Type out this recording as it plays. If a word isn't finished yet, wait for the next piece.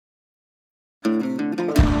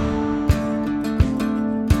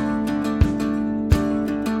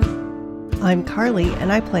I'm Carly,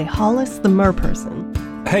 and I play Hollis the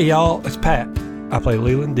Merperson. Hey y'all, it's Pat. I play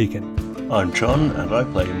Leland Deacon. I'm John, and I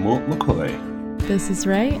play Mort McCoy. This is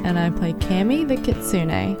Ray, and I play Cammy the Kitsune.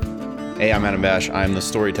 Hey, I'm Adam Bash. I'm the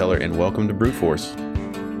storyteller, and welcome to Brute Force.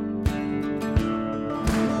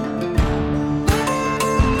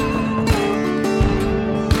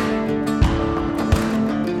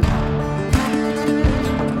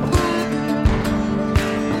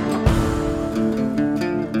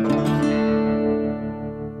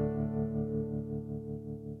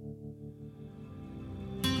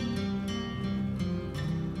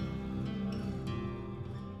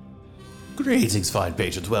 Greetings, fine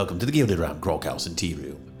patrons. Welcome to the Gilded Ram Groghouse and Tea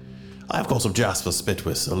Room. I, of course, am Jasper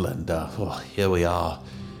Spitwhistle, and here we are.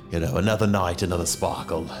 Another night, another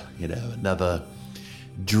sparkle. Another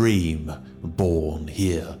dream born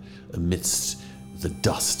here amidst the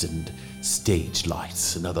dust and stage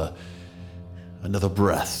lights. Another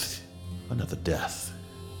breath, another death.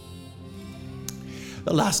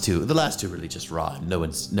 The last two really just rhyme. No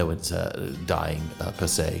one's dying per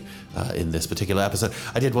se in this particular episode.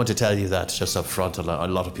 I did want to tell you that just up front. A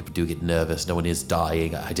lot of people do get nervous. No one is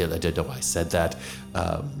dying. I don't know why I said that.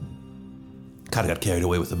 Kind of got carried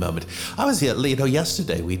away with the moment. I was here,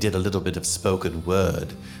 yesterday we did a little bit of spoken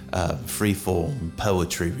word, free-form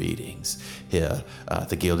poetry readings here at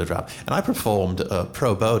the Gilded Ram, and I performed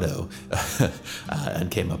pro bono and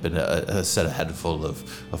came up in a handful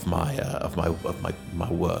of my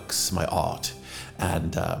works, my art,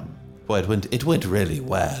 and it went really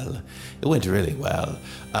well. It went really well.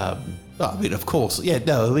 Of course,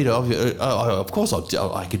 of course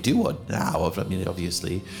I could do one now.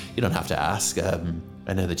 Obviously, you don't have to ask.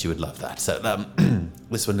 I know that you would love that. So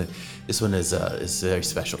this one is very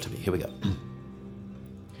special to me. Here we go.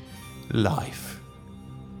 Life.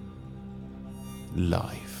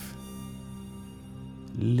 Live.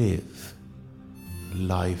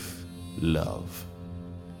 Life, love.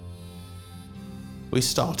 We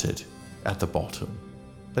started at the bottom,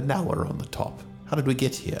 but now we're on the top. How did we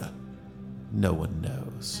get here? No one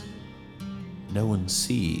knows. No one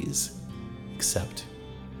sees, except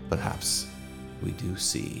perhaps we do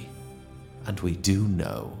see, and we do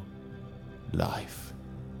know life.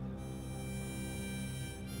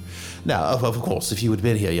 Now, of course, if you had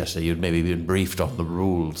been here yesterday, you'd maybe been briefed on the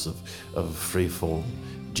rules of freeform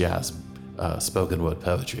jazz spoken word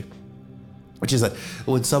poetry, which is that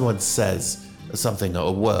when someone says something,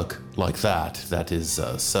 a work like that is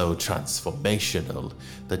so transformational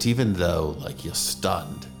that even though you're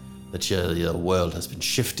stunned that your world has been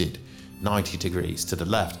shifted 90 degrees to the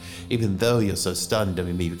left, even though you're so stunned,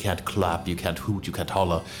 you can't clap, you can't hoot, you can't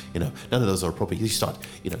holler, none of those are appropriate. You start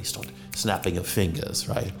snapping your fingers,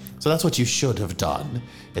 right? So that's what you should have done.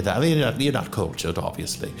 You're not cultured,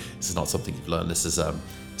 obviously. This is not something you've learned. This is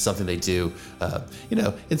something they do,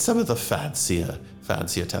 in some of the fancier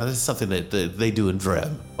towns. This is something that they do in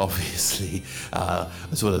Vrem, obviously.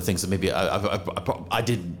 It's one of the things that maybe I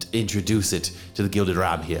didn't introduce it to the Gilded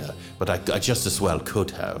Ram here, but I just as well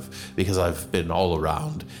could have, because I've been all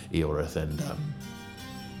around Eorith and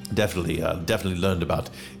definitely learned about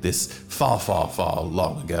this far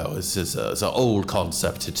long ago. It's an old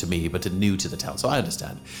concept to me, but new to the town, so I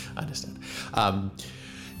understand.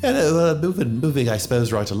 Moving, I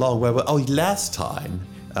suppose, right along. Last time,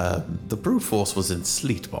 the Brute Force was in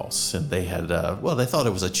Sleetmoss, and they had, they thought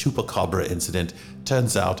it was a chupacabra incident.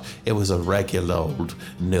 Turns out it was a regular old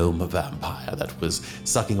gnome vampire that was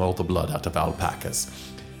sucking all the blood out of alpacas.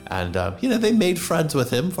 And, they made friends with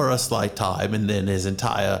him for a slight time, and then his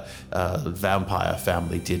entire vampire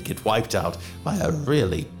family did get wiped out by a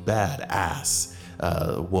really badass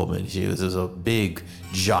woman. She was a big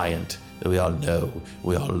giant that we all know,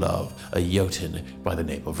 we all love, a Jotun by the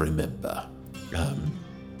name of Remember.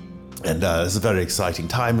 It's a very exciting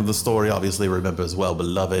time in the story. Obviously, Remember is well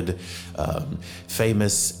beloved,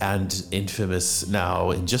 famous and infamous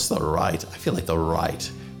now in just the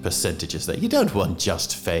right percentages there. You don't want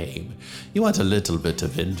just fame. You want a little bit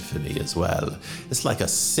of infamy as well. It's like a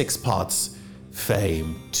 6 parts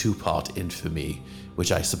fame, 2-part infamy,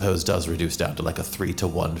 which I suppose does reduce down to like a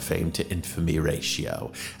 3-to-1 fame to infamy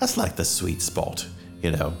ratio. That's like the sweet spot,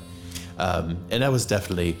 and I was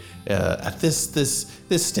definitely at this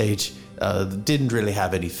stage didn't really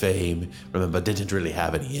have any fame. Remember, didn't really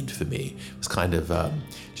have any infamy. It was kind of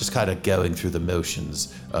just going through the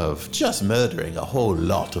motions of just murdering a whole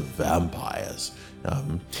lot of vampires.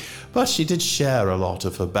 But she did share a lot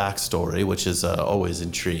of her backstory, which is always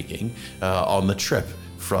intriguing, on the trip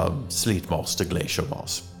from Sleetmoss to Glacier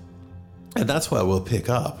Moss. And that's where we'll pick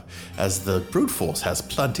up, as the brute force has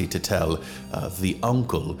plenty to tell the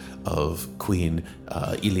uncle of Queen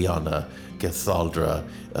Ileana Gethaldra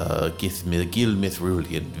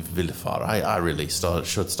Gilmithrulian Villafar. I really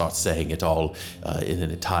should start saying it all in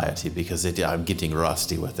an entirety, because I'm getting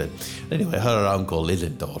rusty with it. Anyway, her uncle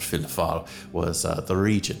Illendorf Villafar was the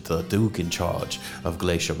regent, the duke in charge of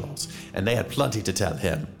Glacier Moss, and they had plenty to tell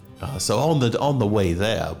him. So on the way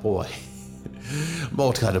there, boy,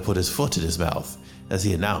 Mort kind of put his foot in his mouth as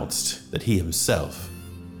he announced that he himself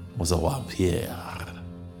was a vampire.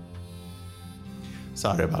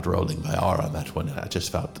 Sorry about rolling my R on that one. I just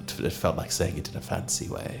felt like saying it in a fancy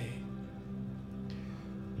way.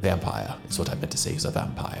 Vampire is what I meant to say. He's a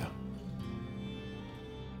vampire.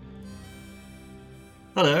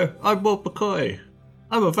 Hello, I'm Mort McCoy.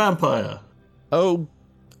 I'm a vampire. Oh,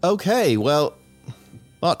 okay. Well,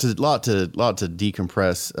 lot to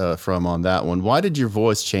decompress from on that one. Why did your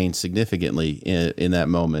voice change significantly in that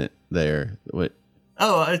moment there? What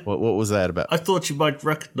was that about? I thought you might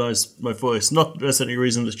recognize my voice. Not that there's any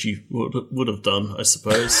reason that you would have done, I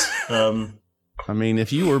suppose. I mean,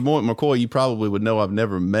 if you were Mort McCoy, you probably would know I've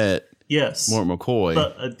never met Mort McCoy.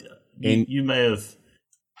 But you may have...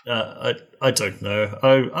 I don't know.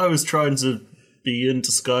 I was trying to be in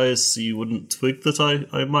disguise so you wouldn't twig that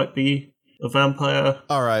I might be a vampire.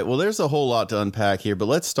 All right. Well, there's a whole lot to unpack here, but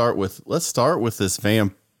let's start with this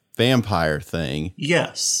vampire thing.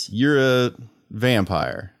 Yes. You're a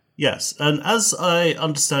vampire. Yes, and as I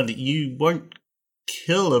understand it, you won't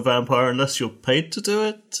kill a vampire unless you're paid to do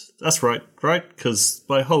it. That's right? Because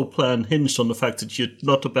my whole plan hinged on the fact that you're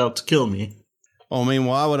not about to kill me. Oh, I mean,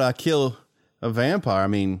 why would I kill a vampire? I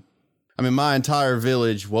mean, my entire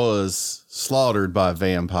village was slaughtered by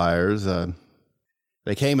vampires.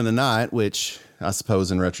 They came in the night, which I suppose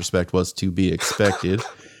in retrospect was to be expected.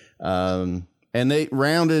 And they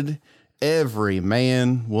rounded every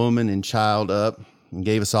man, woman, and child up and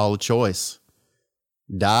gave us all a choice.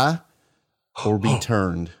 Die or be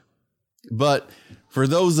turned. But for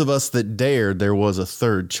those of us that dared, there was a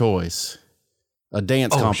third choice. A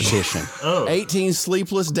dance competition. 18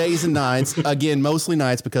 sleepless days and nights. Again, mostly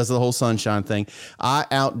nights because of the whole sunshine thing. I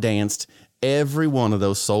outdanced every one of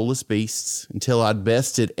those soulless beasts until I'd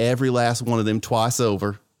bested every last one of them twice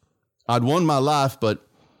over. I'd won my life, but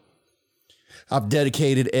I've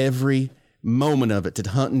dedicated every moment of it to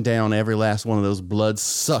hunting down every last one of those blood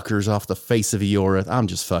suckers off the face of Eorith. I'm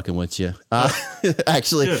just fucking with you.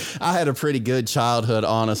 Actually, I had a pretty good childhood,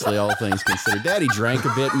 honestly, all things considered. Daddy drank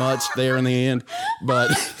a bit much there in the end, but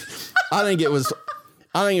I think it was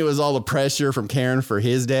all the pressure from caring for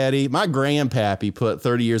his daddy. My grandpappy put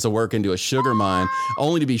 30 years of work into a sugar mine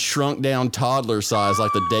only to be shrunk down toddler size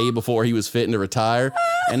like the day before he was fitting to retire.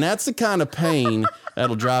 And that's the kind of pain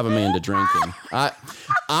that'll drive a man to drinking.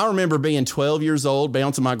 I remember being 12 years old,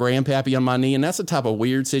 bouncing my grandpappy on my knee, and that's the type of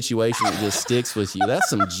weird situation that just sticks with you. That's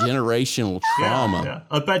some generational trauma. Yeah.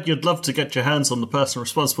 I bet you'd love to get your hands on the person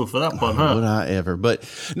responsible for that one, huh? Would I ever? But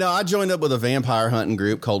no, I joined up with a vampire hunting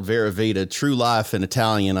group called Vera Vita, True Life in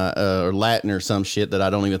Italian or Latin or some shit that I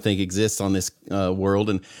don't even think exists on this world.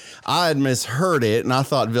 And I had misheard it, and I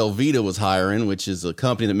thought Velveeta was hiring, which is a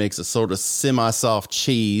company that makes a sort of semi-soft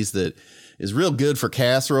cheese that is real good for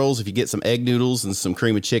casseroles if you get some egg noodles and some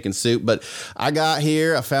cream of chicken soup. But I got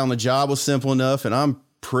here, I found the job was simple enough, and I'm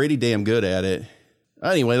pretty damn good at it.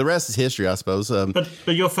 Anyway, the rest is history, I suppose.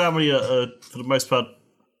 But your family are, for the most part,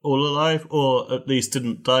 all alive, or at least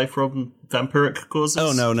didn't die from vampiric causes?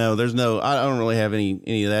 Oh, no. There's no... I don't really have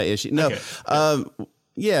any of that issue. No. Okay.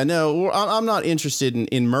 Yeah, no, I'm not interested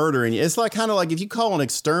in murdering you. It's like kind of like if you call an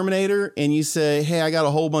exterminator and you say, hey, I got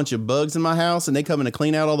a whole bunch of bugs in my house, and they come in to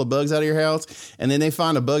clean out all the bugs out of your house, and then they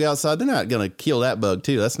find a bug outside, they're not going to kill that bug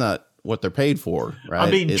too. That's not what they're paid for, right?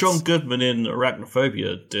 I mean, John Goodman in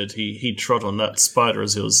Arachnophobia did. He trod on that spider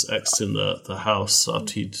as he was exiting the house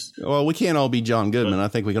after he'd... Well, we can't all be Johon Goodman. I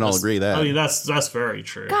think we can all agree that. I mean, that's very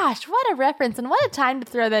true. Gosh, what a reference, and what a time to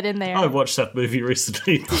throw that in there. I watched that movie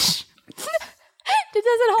recently. Does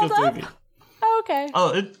it hold up? Oh, okay.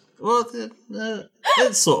 Oh, it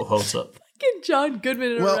sort of holds up. Fucking John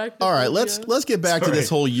Goodman and Well, all right, let's get back to this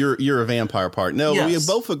whole you're a vampire part. No, yes.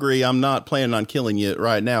 We both agree I'm not planning on killing you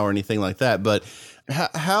right now or anything like that. But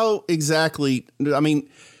how exactly? I mean,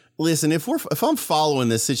 listen, if I'm following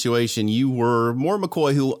this situation, you were Mort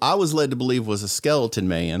McCoy, who I was led to believe was a skeleton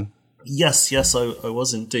man. Yes, I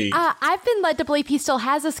was indeed. I've been led to believe he still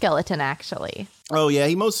has a skeleton, actually. Oh, yeah,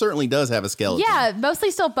 he most certainly does have a skeleton. Yeah, mostly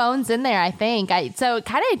still bones in there, I think. So he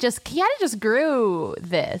kind of just grew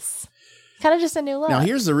this. Kind of just a new look. Now,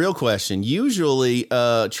 here's the real question. Usually,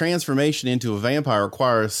 transformation into a vampire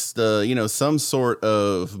requires, some sort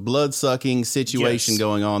of blood-sucking situation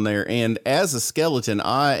going on there. And as a skeleton,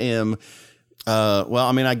 I am,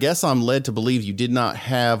 I guess I'm led to believe you did not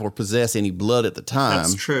have or possess any blood at the time.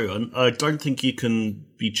 That's true. And I don't think you can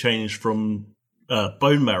be changed from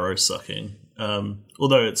bone marrow sucking,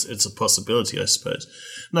 although it's a possibility, I suppose.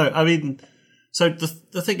 No, I mean, so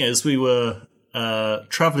the thing is, we were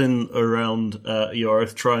traveling around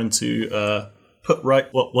Earth trying to put right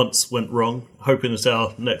what once went wrong, hoping that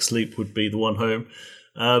our next leap would be the one home.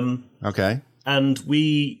 Okay. And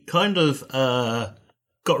we kind of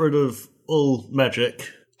got rid of all magic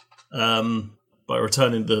by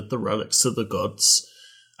returning the relics to the gods.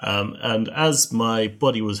 And as my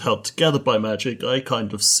body was held together by magic, I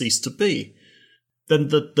kind of ceased to be. Then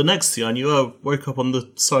the next thing I knew, I woke up on the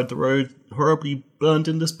side of the road, horribly burned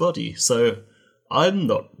in this body. So I'm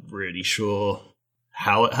not really sure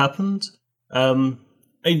how it happened.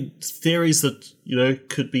 Theories that,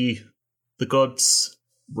 could be the gods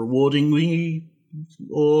rewarding me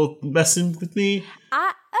or messing with me.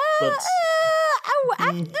 Who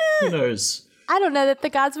knows? I don't know that the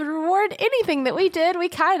gods would reward anything that we did. We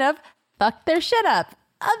kind of fucked their shit up.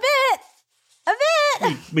 A bit.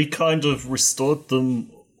 We kind of restored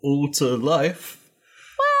them all to life.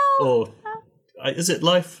 Well... Or is it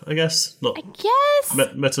life, I guess? Not I guess.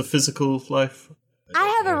 Metaphysical life? I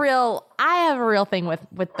have a real thing with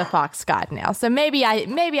the fox god now. So maybe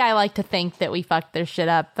I like to think that we fucked their shit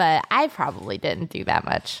up, but I probably didn't do that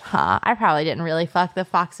much, huh? I probably didn't really fuck the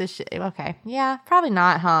fox's shit. Okay, yeah, probably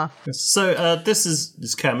not, huh? So this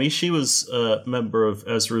is Cammy. She was a member of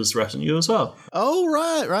Ezra's retinue as well. Oh,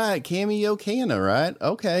 right. Cammy Okana, right?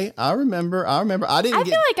 Okay, I remember. I feel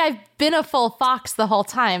like I've been a full fox the whole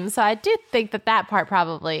time, so I do think that part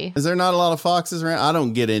probably. Is there not a lot of foxes around? I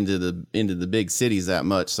don't get into the big cities that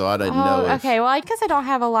much, so I didn't know. Okay, well, I guess I don't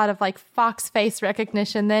have a lot of like fox face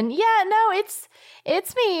recognition. Then, yeah, no, it's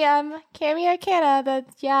me, Cammy Okana.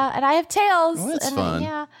 And I have tails. Oh, that's and fun.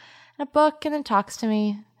 Yeah, and a book, and it talks to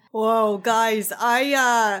me. Whoa, guys,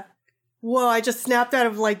 I just snapped out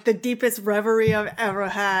of like the deepest reverie I've ever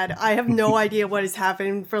had. I have no idea what is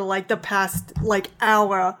happening for like the past like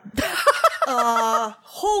hour.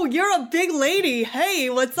 You're a big lady. Hey,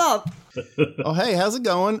 what's up? Oh, hey, how's it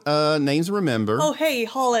going? Name's Remember. Oh, hey,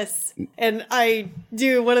 Hollis. And I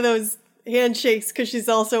do one of those handshakes because she's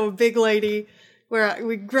also a big lady where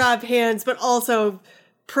we grab hands but also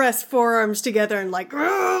press forearms together and like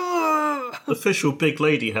official big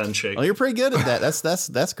lady handshake. Oh, you're pretty good at that.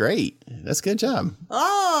 That's great. That's a good job.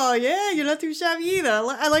 Oh, yeah, you're not too shabby either.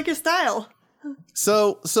 I like your style.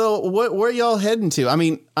 So where y'all heading to? I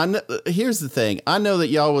mean, here's the thing. I know that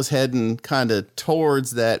y'all was heading kind of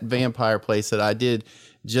towards that vampire place that I did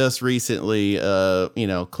just recently,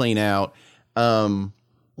 clean out.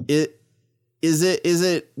 Is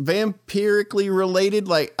it vampirically related?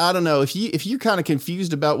 Like, I don't know, if you're kind of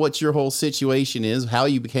confused about what your whole situation is, how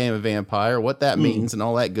you became a vampire, what that means and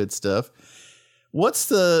all that good stuff. What's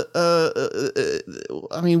the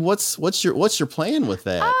what's your plan with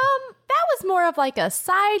that? That was more of like a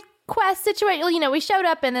side quest situation. We showed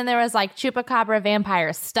up and then there was like chupacabra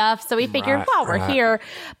vampire stuff. So we figured, we're here,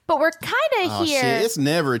 but we're kind of here. Shit, it's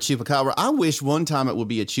never a chupacabra. I wish one time it would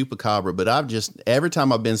be a chupacabra, but every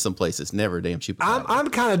time I've been someplace, it's never a damn chupacabra. I'm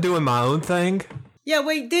kind of doing my own thing. Yeah,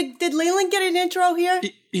 wait, did Leland get an intro here?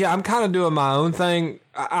 Yeah, I'm kind of doing my own thing.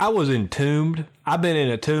 I was entombed. I've been in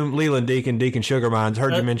a tomb. Leland Deacon Sugar Mines.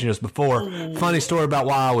 Heard you mention this before. Funny story about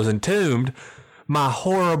why I was entombed. My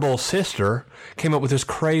horrible sister came up with this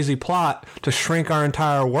crazy plot to shrink our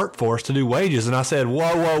entire workforce to do wages. And I said,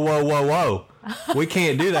 whoa. We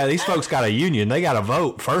can't do that. These folks got a union. They got to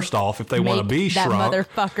vote, first off, if they want to be that shrunk. That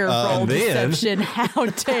motherfucker rolled deception. How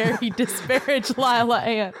dare he disparage Lila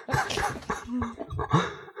Ann.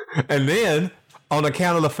 And then, on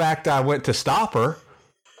account of the fact I went to stop her,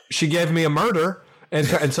 she gave me a murder.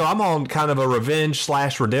 And so I'm on kind of a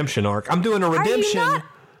revenge/redemption arc. I'm doing a redemption.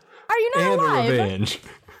 Are you not and alive? A revenge.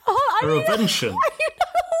 A revention. Are you not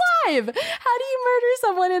alive? How do you murder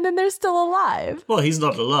someone and then they're still alive? Well, he's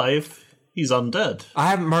not alive. He's undead. I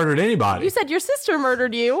haven't murdered anybody. You said your sister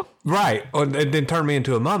murdered you. Right. And then turned me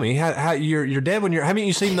into a mummy. How you're dead when you're... Haven't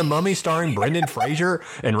you seen The Mummy starring Brendan Fraser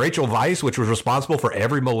and Rachel Weisz, which was responsible for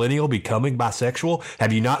every millennial becoming bisexual?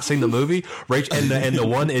 Have you not seen the movie? And the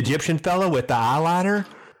one Egyptian fella with the eyeliner?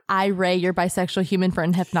 Ray, your bisexual human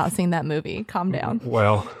friend, have not seen that movie. Calm down.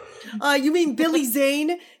 Well... You mean Billy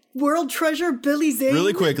Zane? World treasure Billy Zane?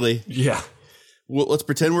 Really quickly. Yeah. Well, let's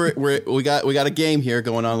pretend we got a game here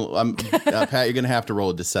going on. Pat, you're going to have to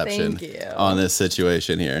roll a deception on this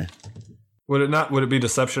situation here. Would it be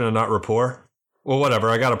deception and not rapport? Well, whatever.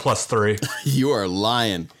 I got a +3. You are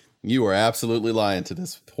lying. You are absolutely lying to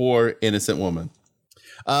this poor innocent woman.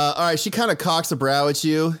 All right, she kind of cocks a brow at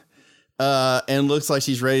you, and looks like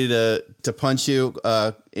she's ready to punch you.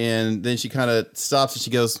 And then she kind of stops and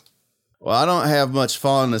she goes, "Well, I don't have much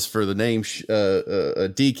fondness for the name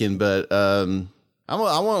Deacon, but I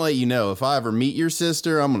want to let you know if I ever meet your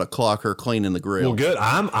sister, I'm going to clock her clean in the grill." Well, good.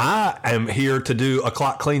 I am here to do a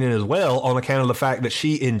clock cleaning as well on account of the fact that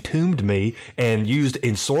she entombed me and used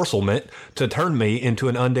ensorcelment to turn me into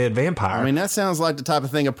an undead vampire. I mean, that sounds like the type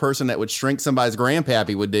of thing a person that would shrink somebody's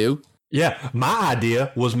grandpappy would do. Yeah, my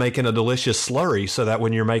idea was making a delicious slurry so that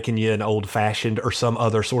when you're making you an old-fashioned or some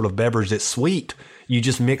other sort of beverage that's sweet, you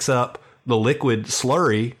just mix up the liquid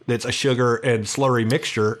slurry that's a sugar and slurry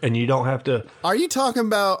mixture, and you don't have to. Are you talking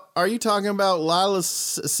about Lila's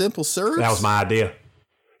simple syrup? That was my idea.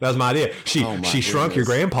 She shrunk your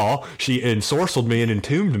grandpa. She ensorcelled me and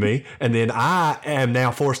entombed me, and then I am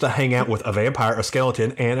now forced to hang out with a vampire, a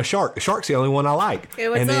skeleton, and a shark. The shark's the only one I like. Hey,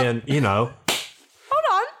 what's and up? then Hold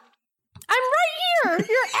on. I'm right here.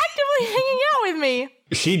 You're actively hanging out with me.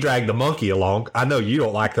 she dragged the monkey along. I know you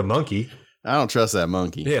don't like the monkey. I don't trust that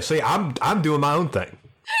monkey. Yeah, see, I'm doing my own thing.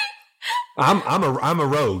 I'm a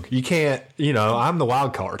rogue. You can't, I'm the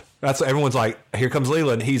wild card. That's everyone's like, here comes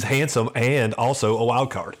Leland. He's handsome and also a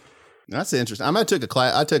wild card. That's interesting. I took a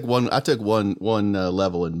class. I took one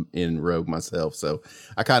level in Rogue myself, so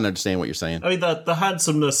I kind of understand what you're saying. I mean, that the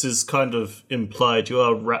handsomeness is kind of implied. You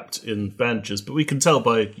are wrapped in bandages, but we can tell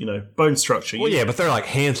by bone structure. Well, yeah, but they're like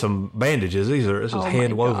handsome bandages. This is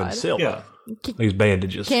hand woven silk. Yeah. These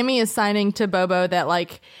bandages. Cammy is signing to Bobo that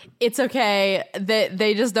it's okay, that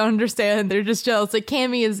they just don't understand. They're just jealous. Like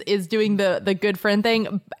Cammy is doing the good friend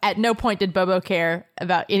thing. At no point did Bobo care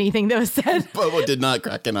about anything that was said. Bobo did not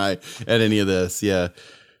crack an eye at any of this. Yeah,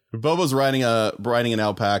 Bobo's riding an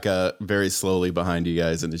alpaca very slowly behind you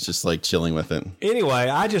guys, and it's just like chilling with it. Anyway,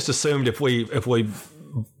 I just assumed if we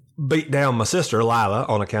beat down my sister Lila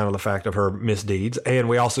on account of the fact of her misdeeds, and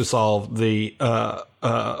we also solve the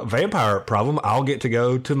vampire problem, I'll get to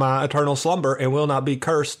go to my eternal slumber and will not be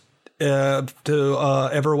cursed to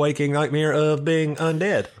ever waking nightmare of being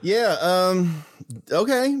undead. Yeah.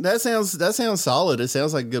 Okay. That sounds solid. It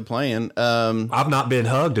sounds like a good plan. I've not been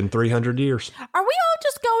hugged in 300 years. Are we all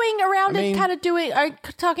just going around and kind of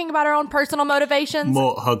talking about our own personal motivations?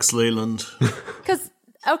 More hugs, Leland. Because,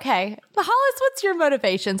 okay, Hollis, what's your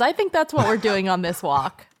motivations? I think that's what we're doing on this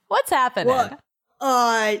walk. What's happening?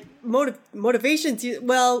 Motivations.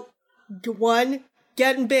 Well, one,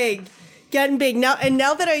 getting big. Now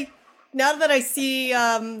that I see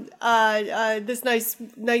this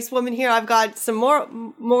nice woman here, I've got some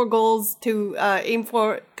more goals to aim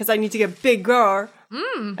for because I need to get bigger.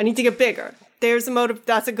 I need to get bigger. There's a motive.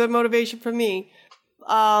 That's a good motivation for me.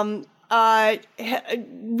 Really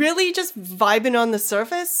just vibing on the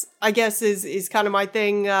surface, I guess, is kind of my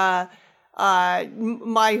thing.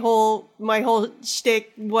 My whole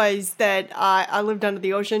shtick was that I lived under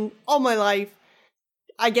the ocean all my life.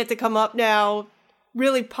 I get to come up now,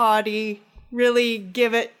 really party, really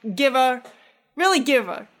give her,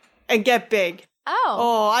 and get big.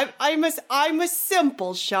 Oh, I'm a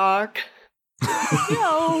simple shark.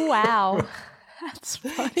 Oh, wow. That's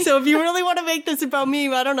funny. So if you really want to make this about me,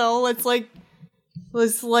 I don't know, let's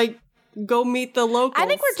go meet the locals. I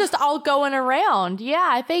think we're just all going around. Yeah,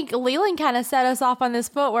 I think Leland kind of set us off on this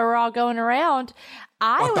foot where we're all going around.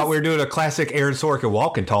 I thought we were doing a classic Aaron Sorkin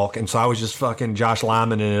walk and talk, and so I was just fucking Josh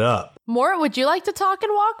Lymaning it up. Mort, would you like to talk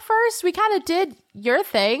and walk first? We kind of did your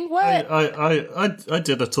thing. What? I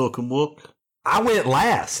did a talk and walk. I went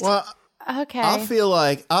last. Well, okay. I feel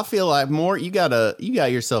like Mort, you got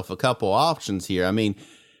yourself a couple options here. I mean,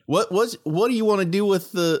 what do you want to do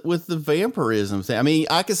with the vampirism thing? I mean,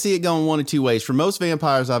 I can see it going one of two ways. For most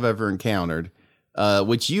vampires I've ever encountered,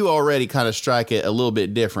 which you already kind of strike it a little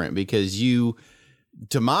bit different because you,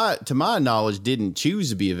 to my knowledge, didn't choose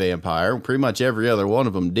to be a vampire. Pretty much every other one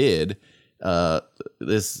of them did.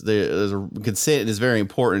 There's a consent is very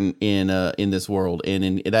important in this world,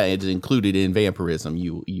 and that is included in vampirism.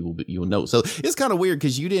 You will know. So it's kind of weird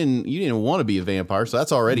because you didn't want to be a vampire, so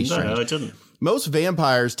that's already strange. No, I didn't. Most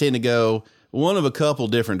vampires tend to go one of a couple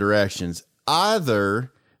different directions.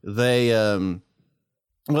 Either they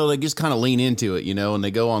they just kind of lean into it, and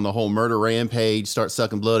they go on the whole murder rampage, start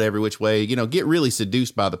sucking blood every which way, get really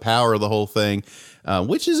seduced by the power of the whole thing,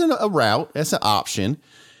 which isn't a route. That's an option.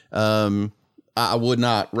 I would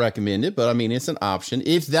not recommend it, but I mean, it's an option.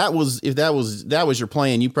 If that was your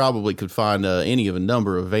plan, you probably could find any of a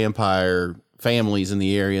number of vampire families in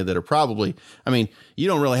the area that are probably, I mean, you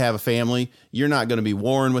don't really have a family. You're not going to be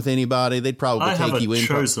warring with anybody. They'd probably I take have you a in.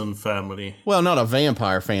 chosen family. Well, not a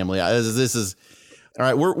vampire family. This is all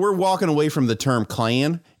right. We're walking away from the term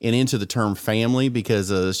clan and into the term family because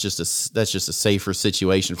that's just a safer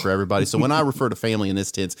situation for everybody. So when I refer to family in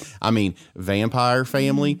this tense, I mean vampire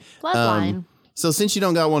family. Bloodline. So since you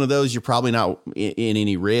don't got one of those, you're probably not in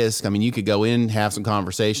any risk. I mean, you could go in, have some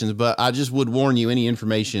conversations, but I just would warn you, any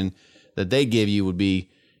information that they give you would be,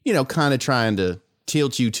 kind of trying to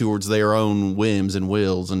tilt you towards their own whims and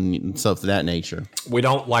wills and stuff of that nature. We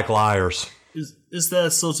don't like liars. Is there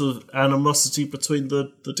sort of animosity between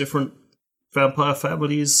the different vampire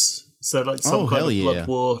families? Is there like some kind of blood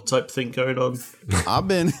war type thing going on?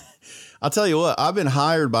 I'll tell you what, I've been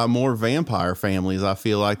hired by more vampire families, I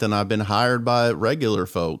feel like, than I've been hired by regular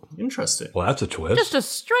folk. Interesting. Well, that's a twist. Just a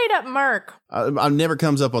straight up merc. I never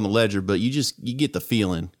comes up on the ledger, but you get the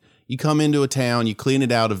feeling. You come into a town, you clean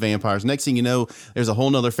it out of vampires. Next thing you know, there's a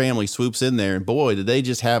whole nother family swoops in there. And boy, did they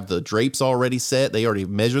just have the drapes already set. They already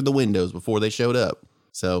measured the windows before they showed up.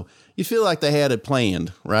 So you feel like they had it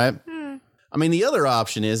planned, right? I mean, the other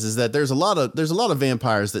option is that there's a lot of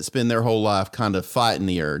vampires that spend their whole life kind of fighting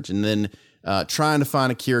the urge and then trying to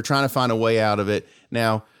find a cure, trying to find a way out of it.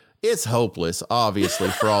 Now, it's hopeless, obviously,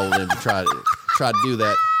 for all of them to try to do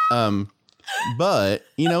that. But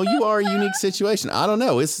you are a unique situation. I don't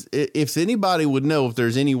know. If anybody would know if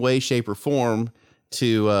there's any way, shape, or form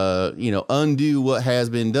to undo what has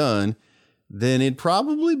been done, then it'd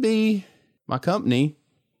probably be my company,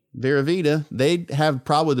 Vera Vita. They'd have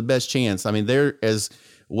probably the best chance. I mean, they're as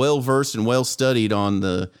well versed and well studied on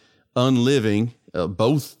the unliving,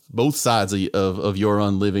 both sides of your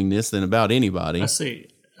unlivingness than about anybody. I see.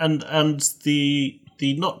 And the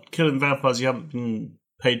not killing vampires you haven't been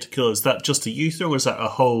paid to kill, is that just a youth, or is that a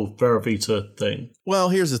whole Vera Vita thing? Well,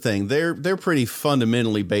 here's the thing. They're pretty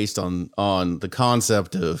fundamentally based on the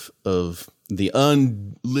concept of the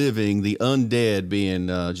unliving, the undead being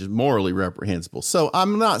just morally reprehensible. So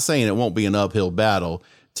I'm not saying it won't be an uphill battle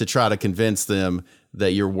to try to convince them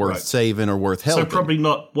that you're worth saving or worth helping. So probably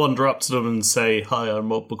not wander up to them and say, "Hi, I'm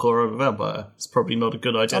Mort Bakura, I'm a vampire." It's probably not a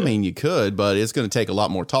good idea. I mean, you could, but it's going to take a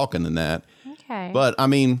lot more talking than that. Okay. But I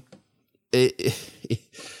mean,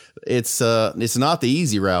 it's not the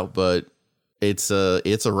easy route, but it's a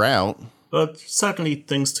route. But certainly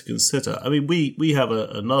things to consider. I mean, we have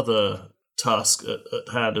another task at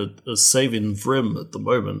hand as saving Vrim at the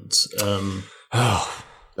moment.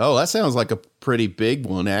 Oh, that sounds like a pretty big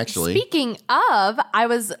one, actually. Speaking of, I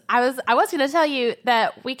was going to tell you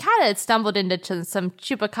that we kind of stumbled into some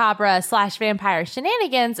chupacabra / vampire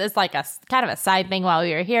shenanigans as like a kind of a side thing while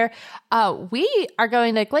we were here. We are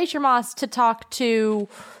going to Glacier Moss to talk to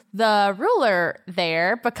the ruler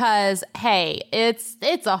there because, hey, it's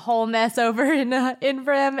a whole mess over in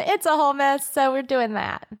Vrim. It's a whole mess, so we're doing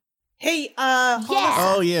that. Hey,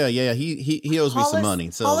 Oh yeah. He owes me some money,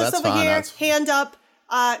 so Hollis that's over fine. here, hand up.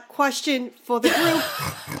 Question for the group.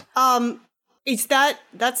 Is that's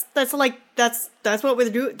what we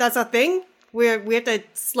do? That's a thing. We have to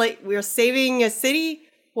we're saving a city.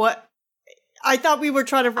 What? I thought we were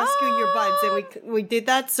trying to rescue your buds, and we did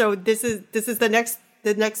that. So this is the next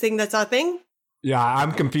thing that's our thing. Yeah,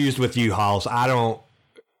 I'm confused with you, Halls. I don't.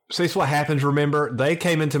 See, this is what happens. Remember, they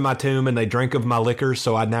came into my tomb and they drank of my liquor,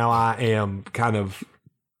 so I am kind of.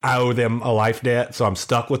 I owe them a life debt, so I'm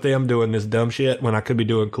stuck with them doing this dumb shit when I could be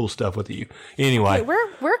doing cool stuff with you. Anyway, Wait,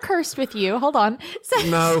 we're cursed with you. Hold on. So,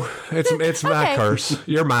 no, it's my Okay. curse.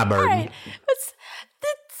 You're my burden. all right.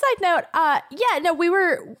 Side note,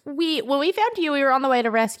 when we found you, we were on the way to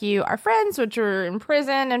rescue our friends, which were in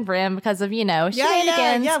prison and Vrim because of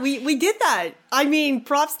shenanigans. Yeah. We did that. I mean,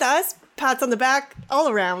 props to us. Pats on the back all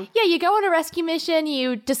around. Yeah, you go on a rescue mission,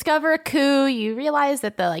 you discover a coup, you realize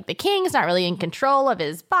that the king's not really in control of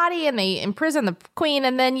his body, and they imprison the queen,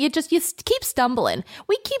 and then you keep stumbling.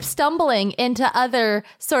 We keep stumbling into other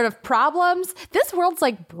sort of problems. This world's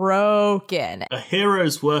like broken. A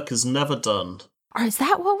hero's work is never done. Or is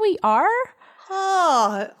that what we are?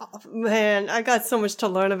 Oh man, I got so much to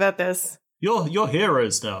learn about this. You're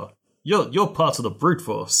heroes now. You're part of the brute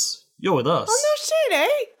force. You're with us. Oh no shit,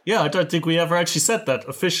 eh? Yeah, I don't think we ever actually said that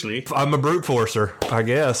officially. I'm a brute forcer, I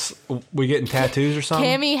guess. We getting tattoos or something?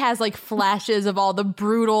 Cammy has like flashes of all the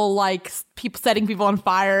brutal like people setting people on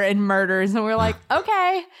fire and murders, and we're like,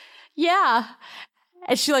 okay, yeah.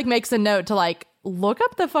 And she like makes a note to like look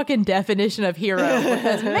up the fucking definition of hero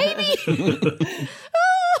because maybe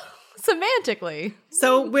semantically.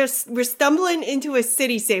 So we're stumbling into a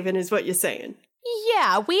city saving, is what you're saying.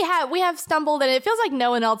 Yeah, we have stumbled, and it feels like no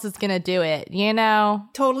one else is gonna do it.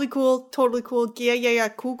 Totally cool. Yeah.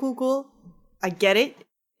 Cool. I get it.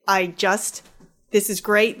 This is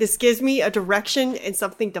great. This gives me a direction and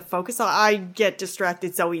something to focus on. I get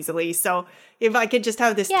distracted so easily. So if I could just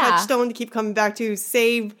have this touchstone to keep coming back to,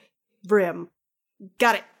 save Brim.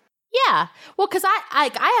 Got it. Yeah. Well, because I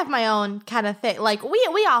have my own kind of thing. Like,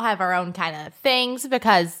 we all have our own kind of things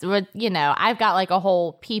because, I've got like a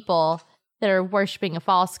whole people that are worshiping a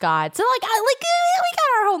false god. So, like, we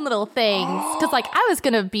got our own little things. Because, like, I was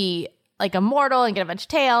going to be, like, immortal and get a bunch of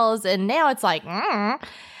tails. And now it's like,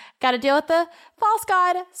 got to deal with the false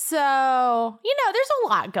god. So, there's a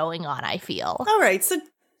lot going on, I feel. All right. So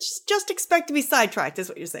just expect to be sidetracked is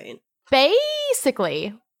what you're saying.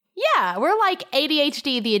 Basically. Yeah, we're like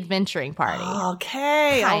ADHD, the adventuring party.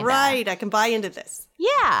 Okay, Kinda. all right. I can buy into this.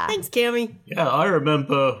 Yeah. Thanks, Cammy. Yeah, I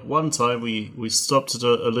remember one time we stopped at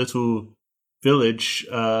a little village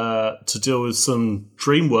to deal with some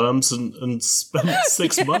dreamworms and spent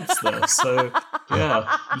 6 months there. So,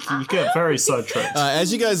 yeah, you get very sidetracked.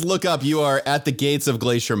 As you guys look up, you are at the gates of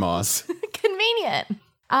Glacier Moss. Convenient.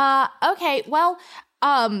 Okay, well,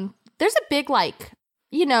 there's a big,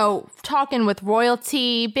 talking with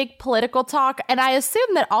royalty, big political talk, and I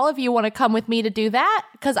assume that all of you want to come with me to do that,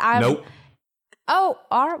 because I'm... Nope. Oh,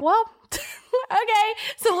 well, okay,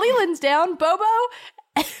 so Leland's down. Bobo?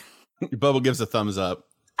 Bobo gives a thumbs up.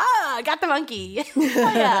 Got the monkey. Oh,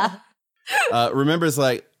 yeah. Remember's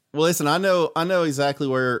like, well, listen, I know exactly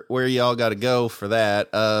where y'all got to go for that.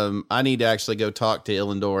 I need to actually go talk to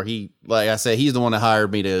Illendor. He, like I said, he's the one that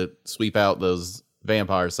hired me to sweep out those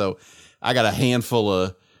vampires, so I got a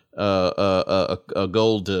handful of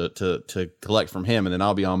gold to collect from him, and then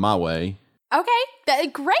I'll be on my way. Okay,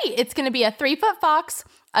 great. It's going to be a 3-foot fox,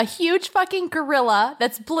 a huge fucking gorilla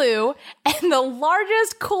that's blue, and the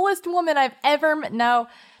largest, coolest woman I've ever met. No,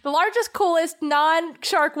 the largest, coolest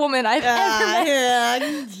non-shark woman I've ever met.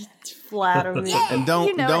 Yeah, flatter me. And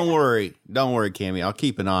don't worry, Cammy. I'll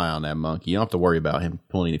keep an eye on that monkey. You don't have to worry about him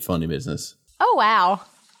pulling any funny business. Oh, wow.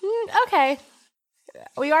 Okay.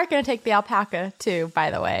 We are going to take the alpaca, too,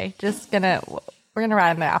 by the way. We're going to ride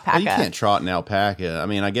on the alpaca. Well, you can't trot an alpaca. I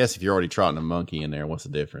mean, I guess if you're already trotting a monkey in there, what's the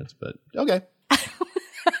difference? But, okay.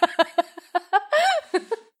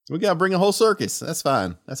 We got to bring a whole circus. That's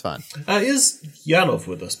fine. Is Yanov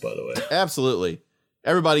with us, by the way? Absolutely.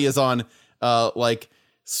 Everybody is on,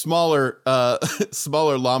 smaller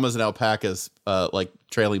llamas and alpacas,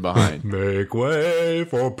 trailing behind. Make way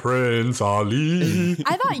for Prince Ali.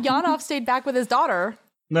 I thought Yanov stayed back with his daughter.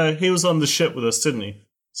 No, he was on the ship with us, didn't he?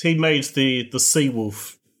 He made the sea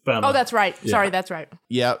wolf banner. Oh, that's right. Yeah. Sorry, that's right.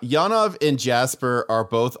 Yeah, Yanov and Jasper are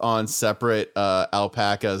both on separate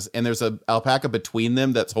alpacas, and there's an alpaca between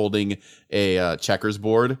them that's holding a checkers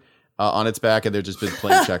board on its back, and they've just been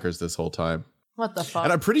playing checkers this whole time. What the fuck?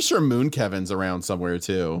 And I'm pretty sure Moon Kevin's around somewhere,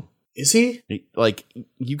 too. Is he? Like,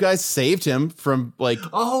 you guys saved him from,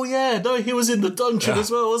 Oh, yeah. No, he was in the dungeon as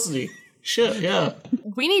well, wasn't he? Shit, yeah.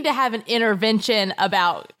 We need to have an intervention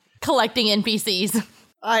about collecting NPCs.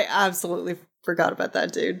 I absolutely forgot about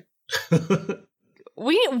that, dude.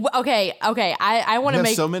 Okay. I want to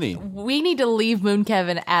make so many. We need to leave Moon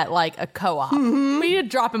Kevin at a co-op. Mm-hmm. We need to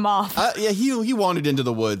drop him off. Yeah, he wandered into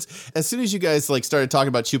the woods. As soon as you guys started talking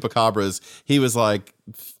about chupacabras, he was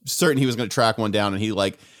certain he was going to track one down, and he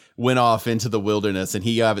went off into the wilderness, and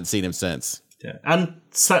you haven't seen him since. Yeah, and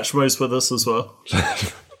Satchmo's with us as well.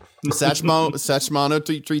 Sachmono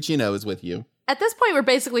Tricino is with you. At this point, we're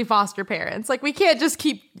basically foster parents. We can't just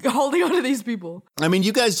keep holding on to these people. I mean,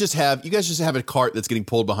 you guys just have a cart that's getting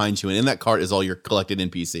pulled behind you, and in that cart is all your collected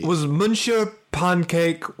NPC. Was Monsieur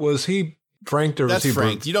Pancake, was he franked or That's was he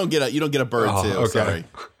franked. You don't get a bird too. Okay. Sorry.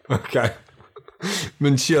 Okay.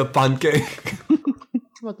 Monsieur Pancake.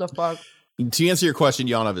 What the fuck? To answer your question,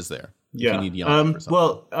 Yanov is there. Yeah. You need Yanov for something.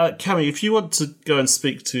 Well, Cammy, if you want to go and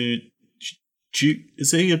speak to Duke,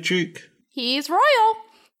 is he a Duke? He's royal.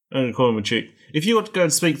 I'm going to call him a Duke. If you want to go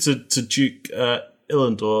and speak to Duke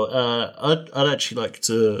Illendor, I'd actually like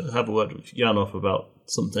to have a word with Yanov about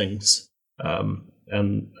some things,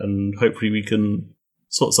 and hopefully we can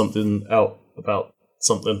sort something out about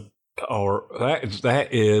something. Or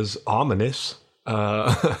that is ominous.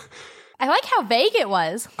 I like how vague it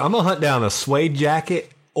was. I'm gonna hunt down a suede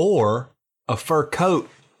jacket or a fur coat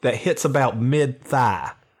that hits about mid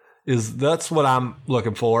thigh. That's what I'm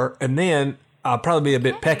looking for, and then I'll probably be a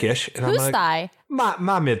bit peckish. And Whose I'm thigh?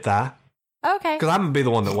 My mid thigh, Okay. because I'm gonna be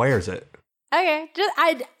the one that wears it. Okay.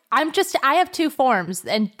 I have two forms,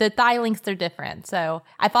 and the thigh lengths are different. So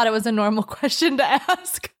I thought it was a normal question to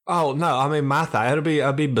ask. Oh no! I mean, my thigh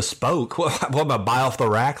it'll be bespoke. What am I buy off the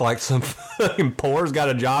rack like some fucking poor's got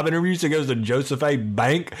a job interview? So goes to Joseph A.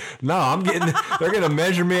 Bank. No, I'm getting. They're gonna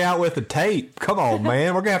measure me out with a tape. Come on,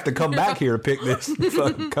 man. We're gonna have to come back here to pick this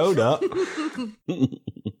fucking coat up.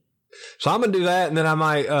 So I'm gonna do that, and then I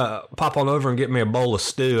might pop on over and get me a bowl of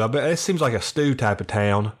stew. I bet it seems like a stew type of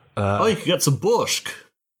town. You can get some borscht.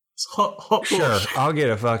 It's hot Sure, borscht.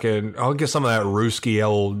 I'll get some of that Ruski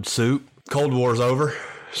old soup. Cold War's over,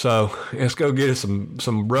 so let's go get us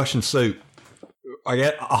some Russian soup. I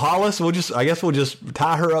guess Hollis, I guess we'll just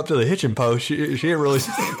tie her up to the hitching post. She ain't really.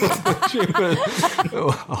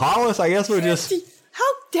 Hollis, I guess we'll just.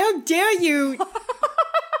 How dare you?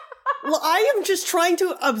 Well, I am just trying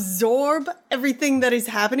to absorb everything that is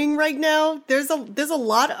happening right now. There's a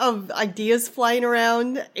lot of ideas flying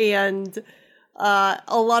around and a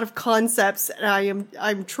lot of concepts, and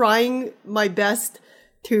I'm trying my best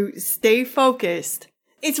to stay focused.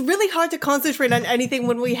 It's really hard to concentrate on anything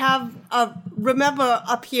when we have Remember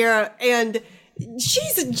up here, and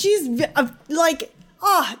she's like, she's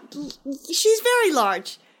very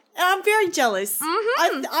large. And I'm very jealous.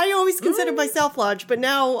 Mm-hmm. I always considered myself large, but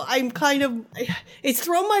now I'm kind of... It's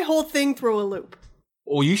thrown my whole thing through a loop.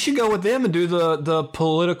 Well, you should go with them and do the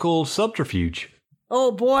political subterfuge.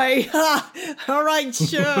 Oh, boy. All right,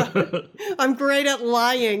 sure. I'm great at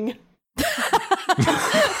lying. I don't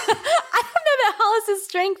know that Hollis's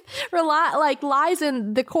strength lies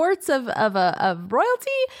in the courts of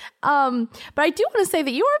royalty. But I do want to say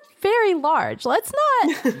that you are very large. Let's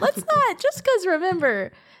not just because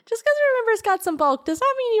Remember's got some bulk does not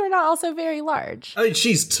mean you're not also very large. I mean,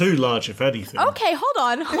 she's too large, if anything. Okay, hold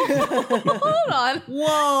on.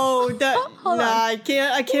 Whoa, I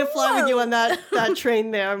can't fly with you on that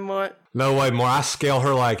train there, Mort. No way, more. I scale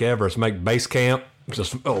her like Everest, make base camp,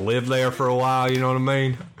 just live there for a while. You know what I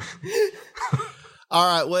mean? All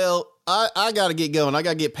right, well, I got to get going. I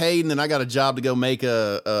got to get paid, and then I got a job to go make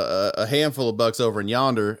a handful of bucks over in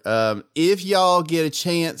yonder. If y'all get a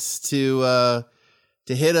chance to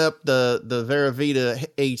hit up the Vera Vita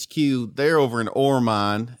HQ, they're over in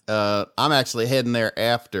Ormine. I'm actually heading there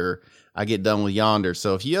after I get done with yonder.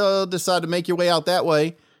 So if you decide to make your way out that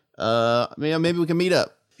way, maybe we can meet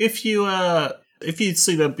up. If you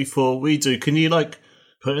see them before we do, can you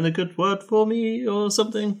put in a good word for me or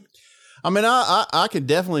something? I mean, I could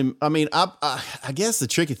definitely. I mean, I guess the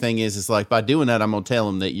tricky thing is by doing that, I'm gonna tell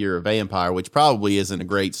them that you're a vampire, which probably isn't a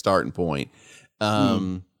great starting point.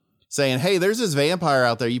 Saying, hey, there's this vampire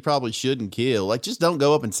out there you probably shouldn't kill. Just don't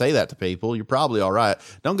go up and say that to people. You're probably all right.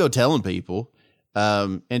 Don't go telling people.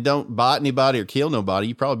 And don't bite anybody or kill nobody.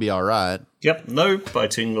 You probably be all right. Yep, no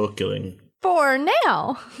biting or killing. For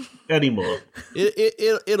now. Anymore.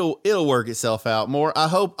 It'll work itself out more. I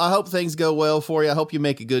hope things go well for you. I hope you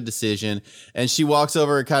make a good decision. And she walks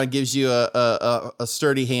over and kind of gives you a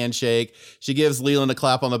sturdy handshake. She gives Leland a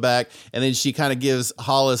clap on the back, and then she kind of gives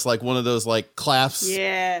Hollis one of those claps,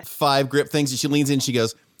 5 grip things. And she leans in and she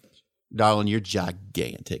goes, "Darling, you're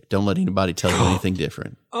gigantic. Don't let anybody tell you anything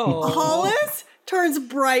different." Hollis turns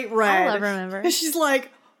bright red. I love Remember. And she's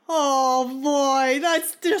like, "Oh boy,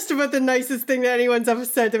 that's just about the nicest thing that anyone's ever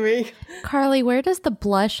said to me." Carly, where does the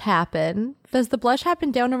blush happen? Does the blush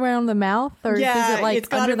happen down around the mouth, or Yeah, is it it's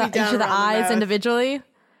gotta under be down each of the around the eyes mouth. individually?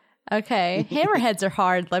 Okay, hammerheads are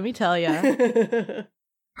hard. Let me tell you.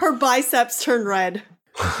 Her biceps turn red.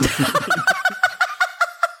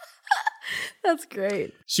 That's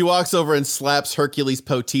great. She walks over and slaps Hercules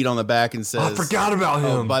Poteet on the back and says, I forgot about him.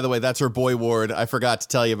 Oh, by the way, that's her boy ward. I forgot to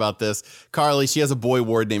tell you about this. Carly, she has a boy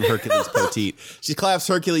ward named Hercules Poteet. She claps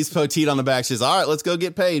Hercules Poteet on the back. She says, all right, let's go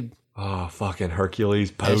get paid. Oh, fucking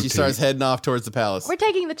Hercules Poteet. And she starts heading off towards the palace. We're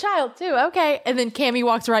taking the child too. Okay, and then Cammy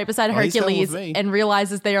walks right beside he's coming Hercules with me. and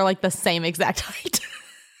realizes they are the same exact height,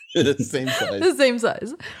 Same size. the same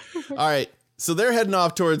size. All right. So they're heading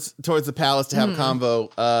off towards the palace to have a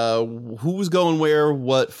convo. Who's going where?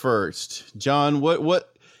 What first? John,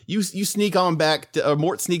 what you sneak on back to, or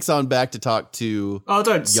Mort sneaks on back to talk to. Oh,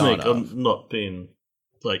 don't sneak. Yanov. I'm not being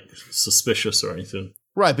suspicious or anything.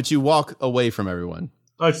 Right, but you walk away from everyone.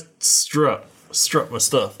 I strut my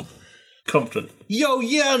stuff. Confident. Yo,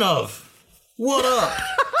 Yanov! What up?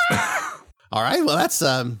 All right, well that's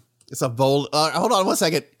it's a bold. Hold on 1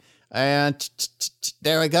 second. And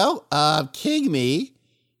there we go. King me,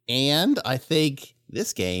 and I think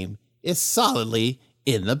this game is solidly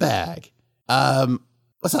in the bag.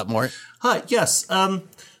 What's up, Mort? Hi, yes.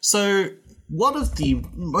 So one of the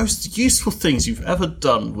most useful things you've ever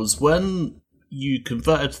done was when you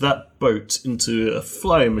converted that boat into a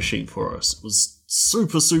flying machine for us. It was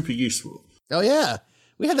super, super useful. Oh yeah,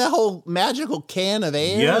 we had that whole magical can of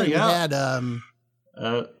air. Yeah, and yeah.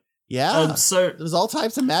 We had So there was all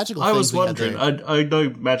types of magical. I things was we had wondering, there. I know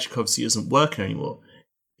magic obviously isn't working anymore.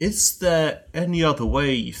 Is there any other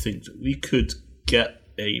way you think that we could get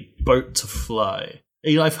a boat to fly?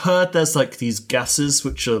 You know, I've heard there's like these gases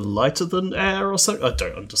which are lighter than air or something. I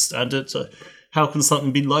don't understand it. How can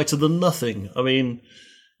something be lighter than nothing? I mean,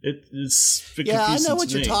 it's a bit Yeah, I confusing know what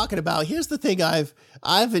to you're me. talking about. Here's the thing I've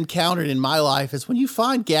encountered in my life is when you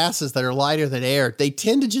find gases that are lighter than air, they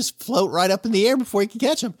tend to just float right up in the air before you can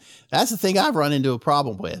catch them. That's the thing I've run into a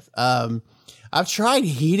problem with. I've tried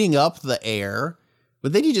heating up the air,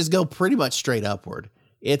 but then you just go pretty much straight upward.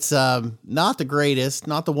 It's not the greatest,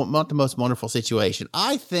 not the most wonderful situation.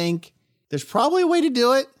 I think there's probably a way to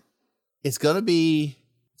do it. It's gonna be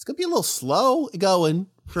a little slow going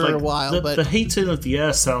for a while, but the heating of the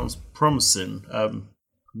air sounds promising.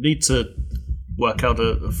 Need to work out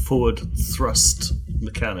a forward thrust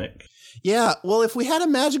mechanic. yeah. Well, if we had a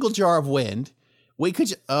magical jar of wind, we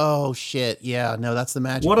could. Oh shit! Yeah, no, that's the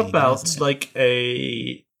magic. What thing, about isn't it? like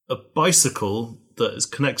a bicycle that is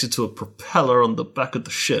connected to a propeller on the back of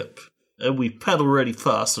the ship, and we pedal really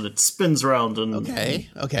fast, and it spins around? And Okay.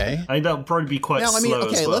 I mean that would probably be quite Now, I mean, slow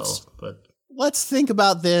okay, as well. let's- But Let's think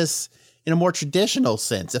about this in a more traditional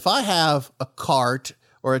sense. If I have a cart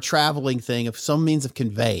or a traveling thing of some means of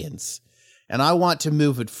conveyance, and I want to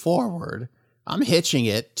move it forward, I'm hitching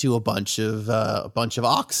it to a bunch of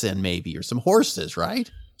oxen, maybe, or some horses,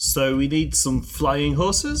 right? so we need some flying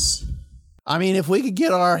horses. I mean, if we could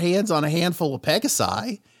get our hands on a handful of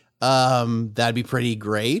Pegasi, that'd be pretty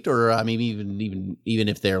great. Or I mean, even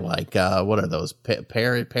if they're like, what are those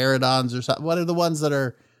paradons or something? What are the ones that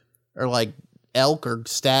are like elk or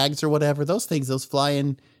stags or whatever? Those things, those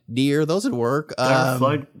flying deer, those would work. They're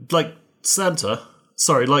flying like Santa.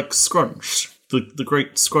 Sorry, like Scrunch, the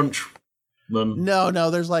great Scrunch man. No,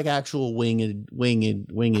 there's like actual winged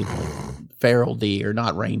feral deer,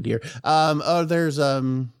 not reindeer. There's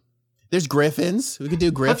griffins. We could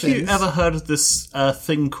do griffins. Have you ever heard of this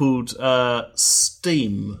thing called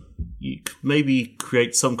steam? You could maybe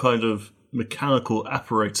create some kind of mechanical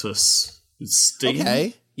apparatus with steam.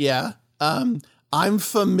 Okay, yeah. I'm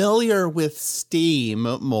familiar with steam,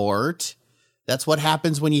 Mort. That's what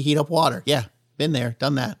happens when you heat up water. Yeah, been there,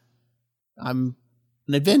 done that. I'm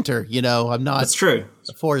an inventor, you know. I'm not That's true.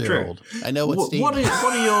 a 4-year-old. I know what steam What is.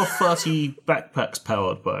 are your 30 backpacks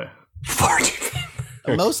powered by?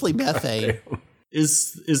 Mostly methane.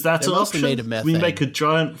 Is that They're an mostly option? made of We methane. make a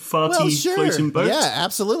giant farty Well, sure. floating boat? Yeah,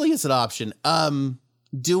 absolutely, it's an option.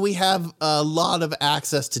 Do we have a lot of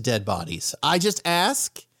access to dead bodies? I just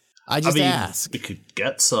ask. We could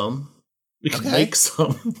get some. We could Okay. make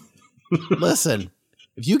some. Listen,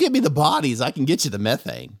 if you get me the bodies, I can get you the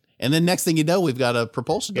methane. And then next thing you know, we've got a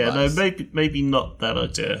propulsion Yeah, no, device. maybe not that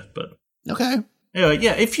idea, but Okay. anyway,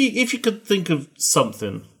 yeah. If you could think of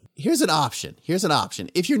something. Here's an option.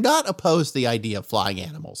 If you're not opposed to the idea of flying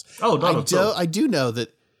animals, Oh, not at all. I do know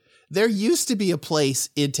that there used to be a place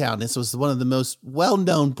in town. This was one of the most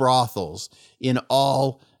well-known brothels in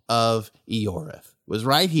all of Eorith. It was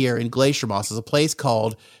right here in Glacier Moss. There's a place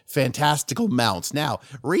called Fantastical Mounts. Now,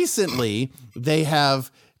 recently they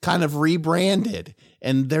have kind of rebranded,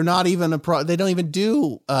 and they're not even they don't even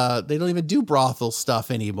do brothel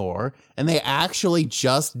stuff anymore, and they actually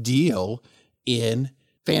just deal in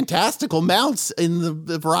fantastical mounts in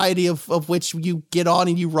the variety of which you get on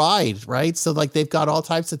and you ride, right? So like they've got all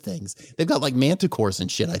types of things. They've got like manticores and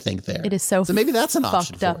shit, I think there. It is so maybe that's an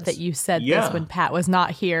option fucked for up us. that you said Yeah. this when Pat was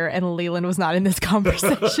not here and Leland was not in this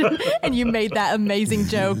conversation, and you made that amazing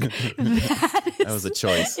joke. That was a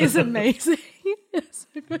choice. Is amazing.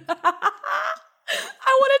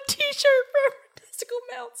 I want a T-shirt for Fantastical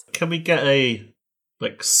Mounts. Can we get a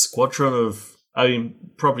like squadron of? I mean,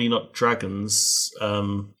 probably not dragons,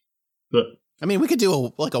 but I mean, we could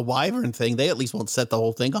do a wyvern thing. They at least won't set the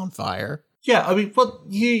whole thing on fire. yeah. I mean, what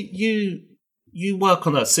you work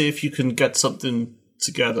on that. See if you can get something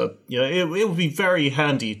together. You know, it would be very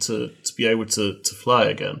handy to be able to fly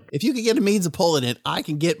again. If you could get a means of pulling it, I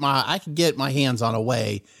can get my hands on a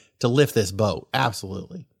way to lift this boat.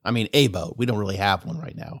 Absolutely. I mean, a boat. We don't really have one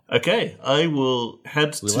right now. Okay, I will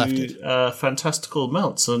head We left to Fantastical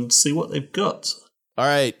Mounts and see what they've got. All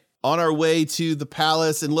right, on our way to the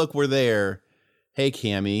palace, and look, we're there. Hey,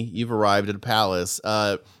 Cammy, you've arrived at the palace.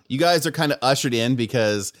 You guys are kind of ushered in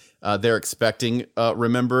because they're expecting.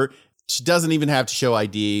 Remember, she doesn't even have to show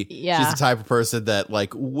ID. Yeah. She's the type of person that,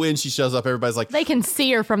 like, when she shows up, everybody's like, They can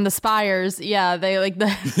see her from the spires. Yeah, they like the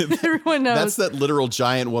everyone knows. that's that literal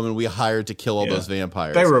giant woman we hired to kill all those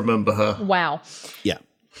vampires. They remember her. Wow. Yeah.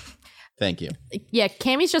 Thank you. Yeah,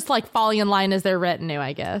 Cammy's just like falling in line as their retinue,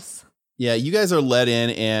 I guess. Yeah, you guys are let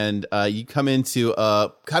in, and you come into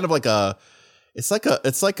kind of like it's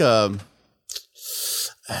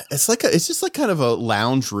just like kind of a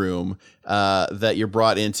lounge room that you're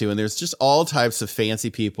brought into, and there's just all types of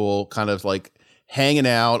fancy people kind of like hanging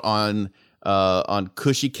out on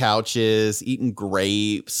cushy couches, eating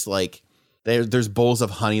grapes. Like there's bowls of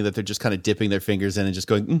honey that they're just kind of dipping their fingers in and just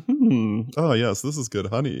going, oh yes, this is good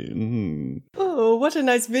honey. Mm-hmm. Oh, what a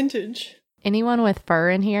nice vintage. Anyone with fur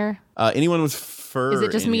in here? Anyone with fur? Is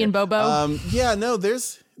it just in me here? and Bobo? Yeah, no,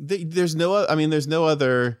 there's no, I mean, there's no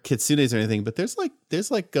other kitsunes or anything, but there's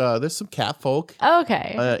some cat folk.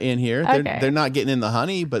 Okay. In here. Okay. They're not getting in the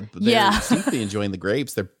honey, but they're simply enjoying the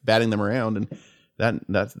grapes. They're batting them around, and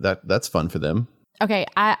that's fun for them. Okay,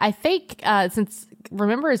 I think since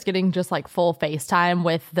Remember is getting just like full FaceTime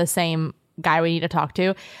with the same guy we need to talk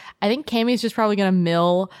to, I think Cammy's just probably gonna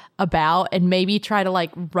mill about and maybe try to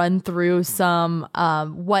like run through some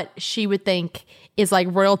what she would think is like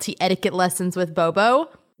royalty etiquette lessons with Bobo.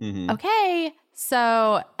 Mm-hmm. Okay,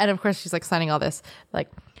 so, and of course she's like signing all this like,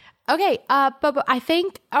 okay, Bobo, I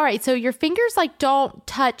think, all right, so your fingers like don't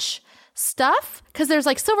touch stuff because there's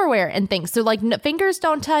like silverware and things, so like fingers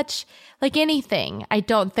don't touch like anything, I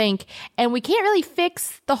don't think, and we can't really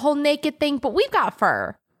fix the whole naked thing, but we've got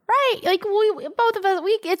fur, right? Like we both of us,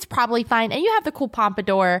 it's probably fine, and you have the cool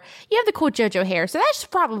pompadour, you have the cool JoJo hair, so that's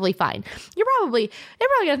probably fine. They're probably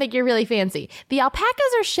gonna think you're really fancy. The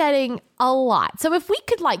alpacas are shedding a lot, so if we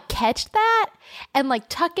could like catch that and like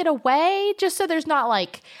tuck it away just so there's not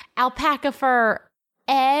like alpaca fur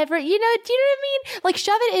ever, do you know what I mean? Like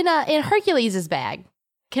shove it in Hercules' bag.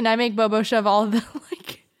 Can I make Bobo shove all of the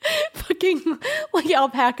like fucking like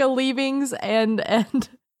alpaca leavings and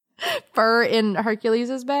fur in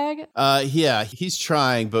Hercules' bag? Yeah, he's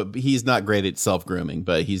trying, but he's not great at self-grooming,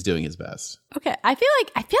 but he's doing his best. Okay, I feel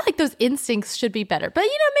like those instincts should be better. But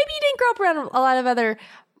maybe you didn't grow up around a lot of other.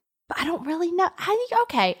 I don't really know.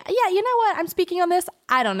 Okay, yeah, you know what? I'm speaking on this.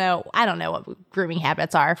 I don't know what grooming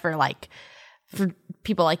habits are for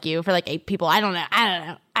people like you, for like 8 people. I don't know.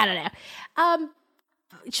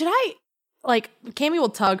 Should I Cammy will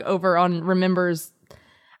tug over on Remember's.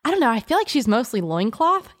 I don't know. I feel like she's mostly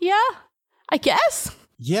loincloth. Yeah, I guess.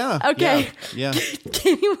 Yeah. Okay. Yeah.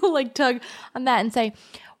 Cammy will like tug on that and say,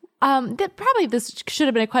 that probably this should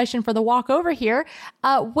have been a question for the walk over here.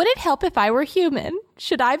 Would it help if I were human?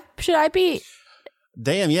 Should I be?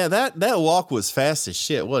 Damn, yeah, that walk was fast as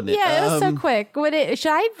shit, wasn't it? Yeah, it was so quick.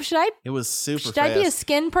 Should I? It was super fast. Should I be a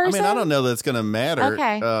skin person? I mean, I don't know that it's going to matter.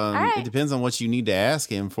 Okay. All right. It depends on what you need to ask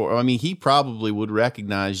him for. I mean, he probably would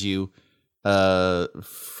recognize you in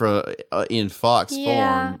fox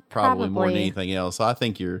form probably more than anything else. So I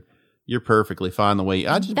think you're perfectly fine the way.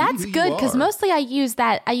 That's good because mostly I use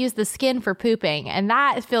the skin for pooping, and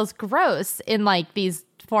that feels gross in like these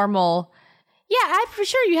formal. Yeah, I'm for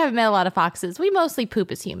sure you haven't met a lot of foxes. We mostly poop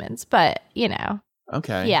as humans, but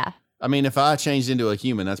Okay. Yeah. I mean, if I changed into a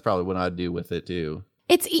human, that's probably what I'd do with it too.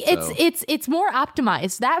 It's more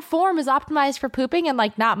optimized. That form is optimized for pooping and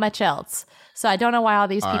like not much else. So I don't know why all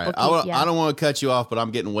these people. Right. I don't want to cut you off, but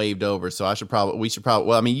I'm getting waved over, so we should probably.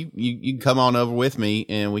 Well, I mean, you can come on over with me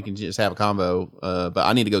and we can just have a combo. But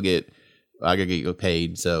I need to go get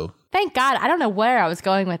paid. So thank God. I don't know where I was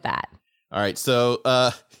going with that. All right,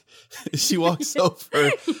 so she walks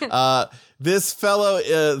over. This fellow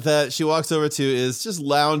that she walks over to is just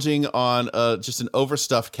lounging on just an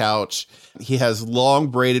overstuffed couch. He has long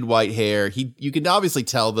braided white hair. You can obviously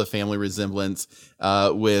tell the family resemblance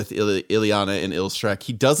with Ileana and Ilstrek.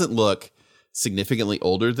 He doesn't look significantly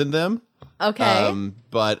older than them. Okay.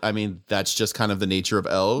 But I mean, that's just kind of the nature of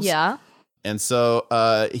elves. Yeah. And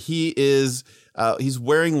so he's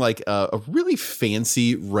wearing like a really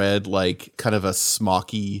fancy red, like kind of a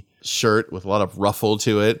smocky shirt with a lot of ruffle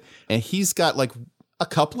to it. And he's got like a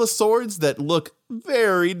couple of swords that look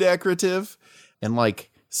very decorative and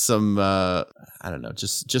like some, I don't know,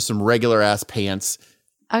 just some regular ass pants.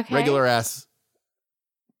 Okay. Regular ass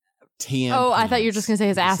tan. Oh, I pants. those. You were just going to say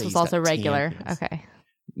his ass was also regular. Pants. Okay.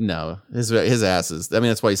 No, his ass is. I mean,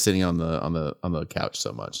 that's why he's sitting on the couch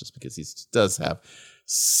so much. Just because he does have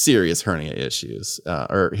serious hernia issues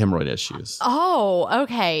or hemorrhoid issues. Oh,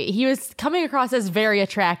 okay. He was coming across as very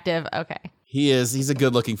attractive. Okay. He is. He's a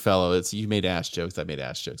good-looking fellow. You made ass jokes. I made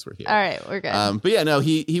ass jokes. We're here. All right, we're good. But yeah, no.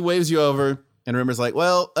 He waves you over, and Rimmer's like,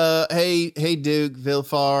 "Well, hey, Duke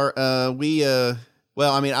Vilfar.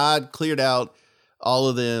 Well, I mean, I cleared out all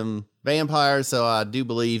of them vampires, so I do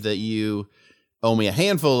believe that you owe me a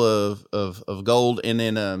handful of gold, and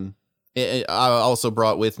then I also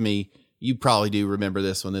brought with me. You probably do remember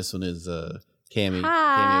this one. This one is Cameo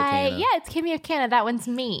Hi. Canna. Yeah, it's Cameo Canna. That one's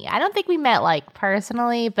me. I don't think we met like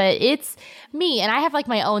personally, but it's me, and I have like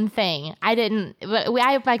my own thing. I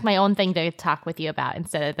have like my own thing to talk with you about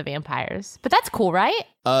instead of the vampires. But that's cool, right?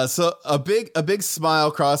 So a big smile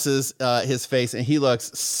crosses his face, and he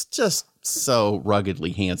looks just so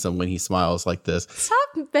ruggedly handsome when he smiles like this.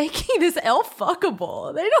 Stop making this elf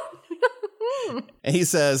fuckable. They don't. And he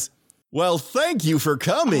says, "Well, thank you for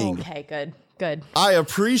coming. Okay, good. I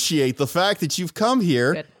appreciate the fact that you've come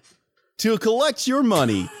here Good. to collect your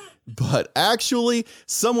money. But actually,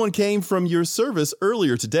 someone came from your service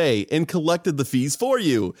earlier today and collected the fees for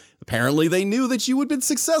you. Apparently, they knew that you had been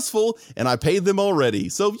successful, and I paid them already.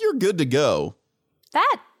 So you're good to go."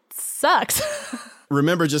 That sucks.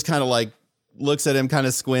 Remember just kind of like looks at him, kind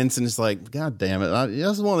of squints, and is like, "God damn it."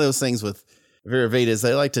 That's one of those things with Veravedas.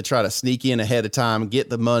 They like to try to sneak in ahead of time,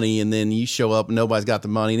 get the money, and then you show up and nobody's got the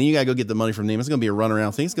money. And then you got to go get the money from them. It's going to be a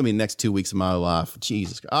runaround thing. It's going to be the next 2 weeks of my life.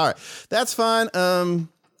 Jesus Christ. All right. That's fine.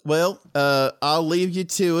 Well, I'll leave you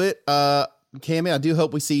to it. Cammy, I do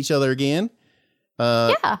hope we see each other again.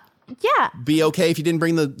 Yeah. Be okay if you didn't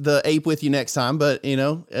bring the ape with you next time, but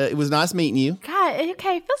it was nice meeting you. God,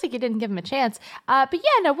 okay. It feels like you didn't give him a chance. But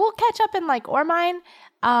yeah, no, we'll catch up in like Ormine.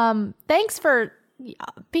 Thanks for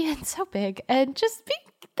being so big and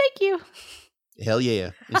thank you. Hell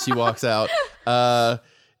yeah. And she walks out.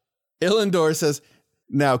 Illendor says,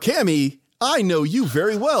 "Now, Cammy, I know you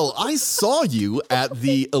very well. I saw you at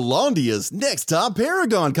the Elondia's Next Top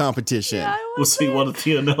Paragon competition." Yeah, Was he one of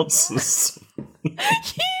the announcers?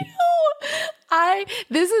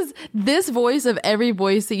 This voice of every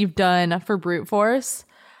voice that you've done for Brute Force.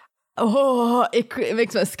 Oh, it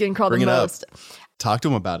makes my skin crawl Bring the it up. most. Talk to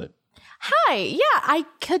him about it. Hi. Yeah, I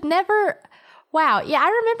could never. Wow. Yeah, I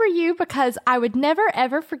remember you because I would never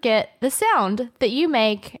ever forget the sound that you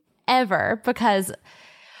make ever because.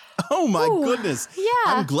 Oh my goodness. yeah.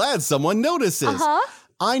 I'm glad someone notices. Uh-huh.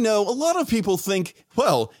 I know a lot of people think,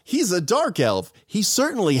 well, he's a dark elf. He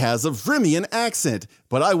certainly has a Vrimian accent,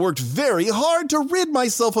 but I worked very hard to rid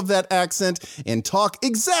myself of that accent and talk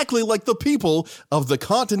exactly like the people of the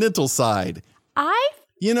continental side.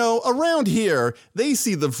 Around here, they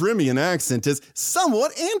see the Vrimian accent as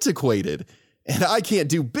somewhat antiquated, and I can't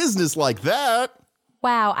do business like that.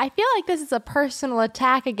 Wow, I feel like this is a personal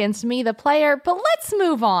attack against me, the player, but let's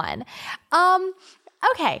move on.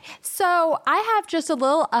 Okay, so I have just a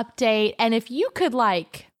little update, and if you could,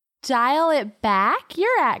 dial it back,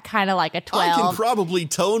 you're at kind of like a 12. I can probably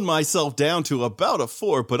tone myself down to about a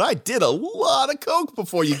 4, but I did a lot of coke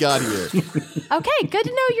before you got here. Okay, good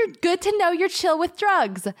to know you're chill with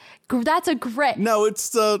drugs. That's a great... No,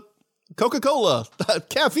 it's Coca-Cola.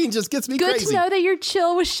 Caffeine just gets me Good crazy. to know that you're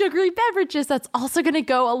chill with sugary beverages. That's also going to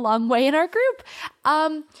go a long way in our group.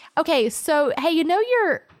 Okay, so, hey,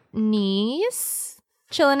 your niece...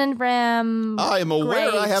 Chillin' and Bram. I am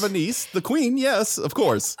aware great. I have a niece. The queen, yes, of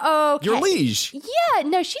course. Okay. Your liege. Yeah,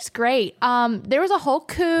 no, she's great. There was a whole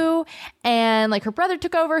coup, and her brother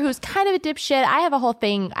took over, who's kind of a dipshit. I have a whole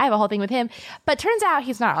thing with him, but turns out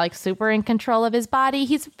he's not super in control of his body.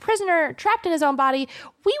 He's a prisoner, trapped in his own body.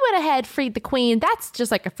 We went ahead, freed the queen. That's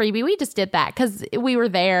just like a freebie. We just did that because we were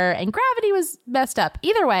there, and gravity was messed up.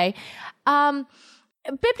 Either way,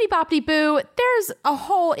 bippity boppity boo, there's a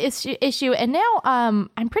whole issue, and now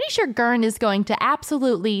I'm pretty sure Gurn is going to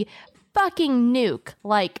absolutely fucking nuke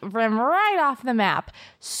Vrim right off the map.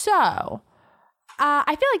 So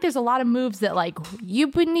I feel like there's a lot of moves that you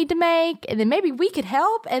would need to make, and then maybe we could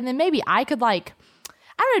help, and then maybe I could I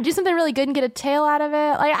don't know, do something really good and get a tail out of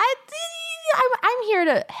it. I'm here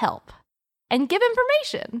to help and give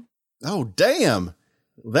information. Oh, damn.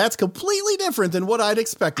 That's completely different than what I'd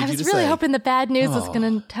expected you to say. I was really hoping the bad news was going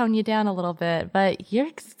to tone you down a little bit, but you're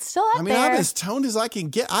still up there. I'm as toned as I can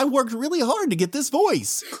get. I worked really hard to get this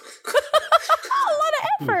voice. A lot of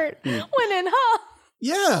effort went in, huh?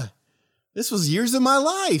 Yeah. This was years of my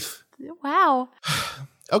life. Wow.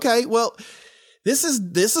 Okay, well, this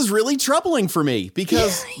is really troubling for me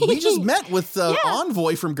because we just met with the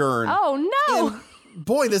envoy from Gurn. Oh, no. And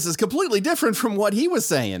boy, this is completely different from what he was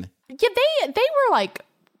saying. Yeah, they were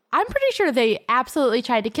I'm pretty sure they absolutely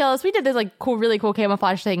tried to kill us. We did this really cool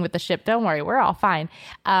camouflage thing with the ship. Don't worry, we're all fine.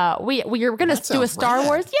 We were gonna do a Star rad.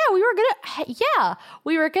 Wars. Yeah,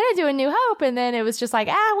 we were gonna do a New Hope, and then it was just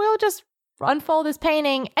we'll just unfold this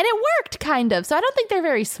painting, and it worked kind of. So I don't think they're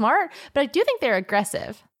very smart, but I do think they're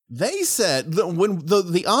aggressive. They said that when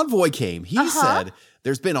the envoy came, he said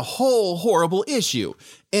there's been a whole horrible issue,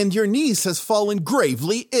 and your niece has fallen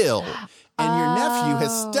gravely ill. And your nephew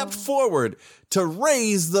has stepped forward to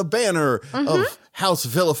raise the banner of House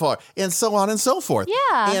Villafar, and so on and so forth.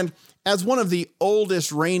 Yeah. And as one of the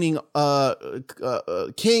oldest reigning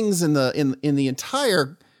kings in the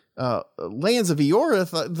entire lands of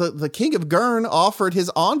Eorith, the king of Gurn offered his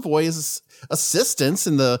envoys assistance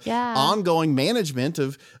in the ongoing management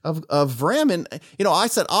of Vrem. And, I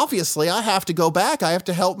said, obviously, I have to go back. I have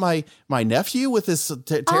to help my nephew with this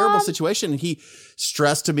terrible situation. And he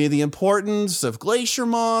stressed to me the importance of Glacier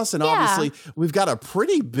Moss. And obviously, we've got a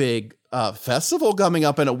pretty big festival coming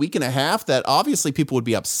up in a week and a half that obviously people would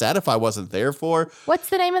be upset if I wasn't there for. What's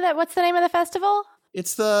the name of the festival?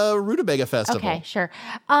 It's the Rutabaga Festival. Okay, sure.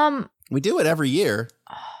 We do it every year.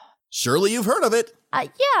 Surely you've heard of it.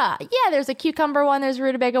 Yeah. There's a cucumber one. There's a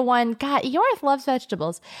rutabaga one. God, Eorith loves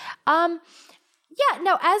vegetables. As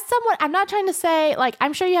someone, I'm not trying to say,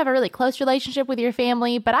 I'm sure you have a really close relationship with your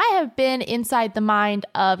family, but I have been inside the mind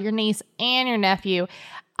of your niece and your nephew.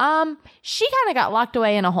 She kind of got locked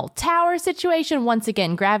away in a whole tower situation. Once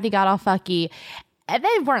again, gravity got all fucky.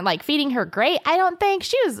 They weren't feeding her great. I don't think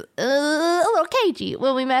she was a little cagey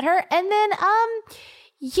when we met her. And then,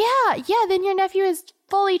 then your nephew is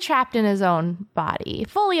fully trapped in his own body,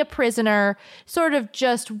 fully a prisoner, sort of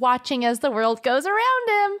just watching as the world goes around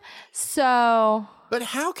him. So, but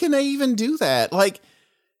how can they even do that?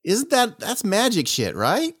 Isn't that's magic shit,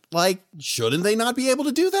 right? Shouldn't they not be able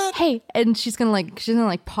to do that? Hey, and she's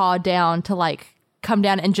gonna paw down to come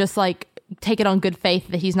down and just take it on good faith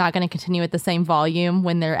that he's not going to continue at the same volume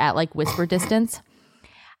when they're at whisper distance.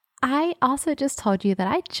 I also just told you that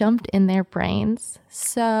I jumped in their brains.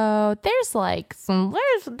 So there's we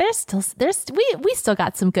still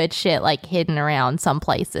got some good shit hidden around some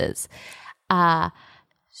places.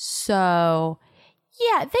 So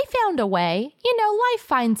yeah, they found a way. Life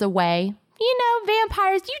finds a way.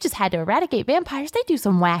 Vampires, you just had to eradicate vampires. They do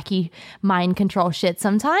some wacky mind control shit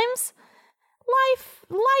sometimes. Life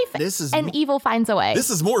and evil finds a way. This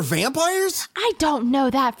is more vampires? I don't know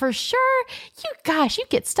that for sure. You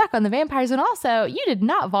get stuck on the vampires, and also, you did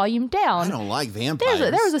not volume down. I don't like vampires.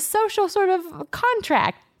 There was a social sort of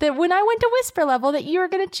contract that when I went to whisper level that you were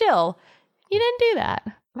going to chill. You didn't do that.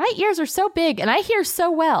 My ears are so big, and I hear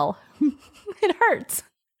so well. It hurts.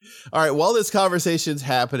 All right, while this conversation's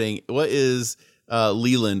happening, what is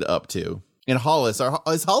Leland up to? And Hollis,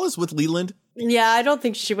 is Hollis with Leland? Yeah, I don't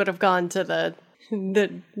think she would have gone to the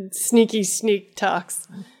sneaky sneak talks.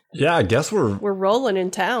 Yeah, I guess we're rolling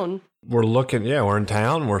in town. We're looking. Yeah, we're in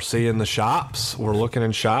town. We're seeing the shops. We're looking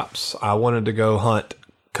in shops. I wanted to go hunt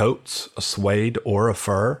coats, a suede or a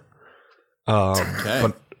fur.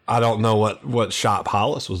 But I don't know what shop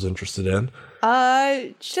Hollis was interested in.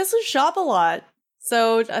 She doesn't shop a lot,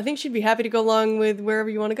 so I think she'd be happy to go along with wherever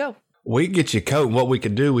you want to go. We could get you a coat. What we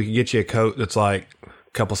could do, we could get you a coat that's a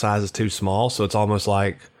couple sizes too small, so it's almost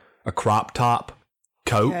like a crop top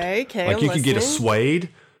coat. Okay, you could get a suede,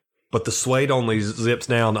 but the suede only zips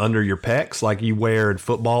down under your pecs, like you wear in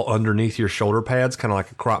football underneath your shoulder pads, kind of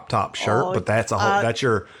like a crop top shirt. But that's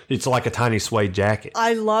it's like a tiny suede jacket.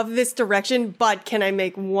 I love this direction, but can I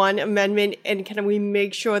make one amendment, and can we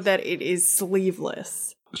make sure that it is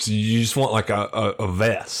sleeveless? So you just want a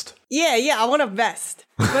vest. Yeah, I want a vest.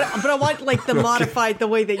 But I want the modified the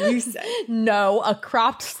way that you said. No, a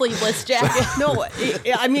cropped sleeveless jacket. No,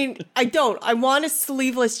 I don't. I want a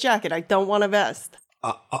sleeveless jacket. I don't want a vest.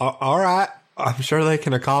 All right. I'm sure they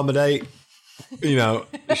can accommodate,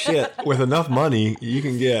 shit. With enough money, you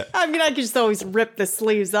can get. I can just always rip the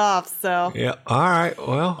sleeves off, so. Yeah, all right.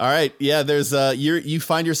 Well. All right, yeah, there's, you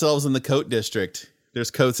find yourselves in the coat district.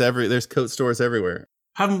 There's coat stores everywhere.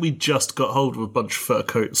 Haven't we just got hold of a bunch of fur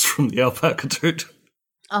coats from the alpaca dude?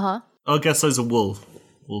 Uh-huh. I guess those are wool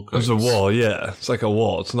coats. There's a wool, yeah. It's like a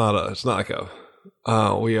wool. It's not like a...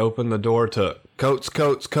 we open the door to coats.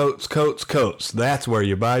 That's where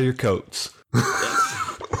you buy your coats.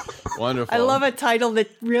 Wonderful. I love a title that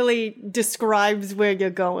really describes where you're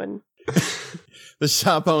going. The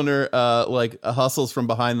shop owner hustles from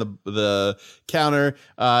behind the counter.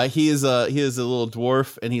 He is a little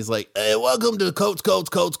dwarf, and he's like, "Hey, welcome to Coats.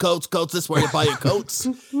 This is where you buy your coats.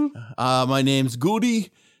 My name's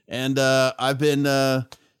Goody, and I've been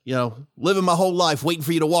living my whole life waiting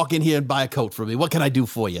for you to walk in here and buy a coat for me. What can I do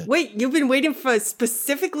for you?" Wait, you've been waiting for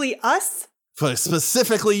specifically us? For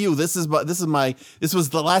specifically you. This was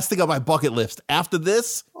the last thing on my bucket list. After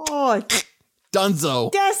this, Dunzo.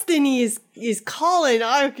 Destiny is calling.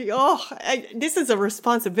 This is a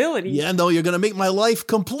responsibility. Yeah, no, you're going to make my life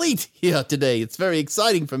complete here today. It's very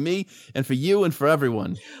exciting for me and for you and for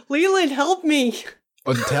everyone. Leland, help me.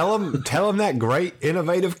 Well, tell him that great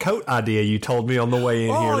innovative coat idea you told me on the way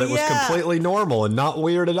in here that was completely normal and not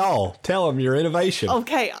weird at all. Tell him your innovation.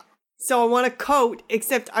 Okay, so I want a coat,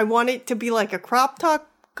 except I want it to be like a crop top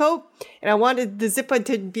coat, and I wanted the zipper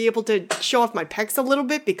to be able to show off my pecs a little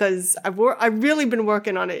bit because I've really been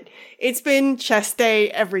working on it. It's been chest day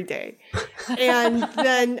every day. And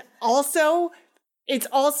then also, it's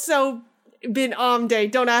also been arm day.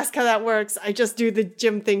 Don't ask how that works. I just do the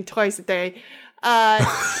gym thing twice a day.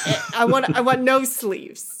 I want no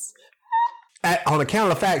sleeves. On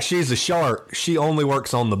account of the fact she's a shark, she only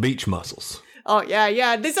works on the beach muscles. Oh,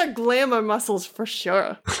 yeah. These are glamour muscles for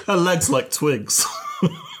sure. Her legs like twigs.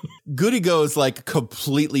 Goody goes like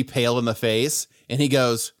completely pale in the face, and he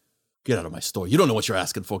goes, "Get out of my store. You don't know what you're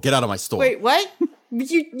asking for. Get out of my store." Wait, what?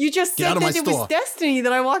 You just said that it was destiny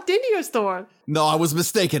that I walked into your store. No, I was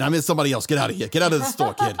mistaken. I'm in somebody else. Get out of here. Get out of the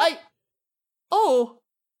store, kid.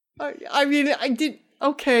 I mean, I did.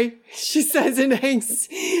 Okay, she says and hangs.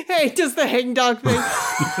 Hey, does the hang dog thing.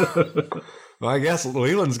 Well, I guess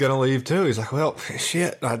Leland's going to leave too. He's like, well,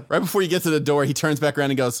 shit. Right before you get to the door, he turns back around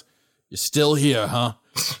and goes, "You're still here, huh?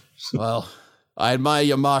 Well, I admire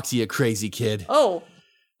your moxie, you crazy kid." Oh.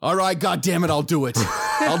 All right, goddammit, I'll do it.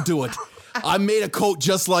 I'll do it. I made a coat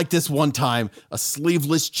just like this one time. A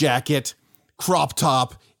sleeveless jacket, crop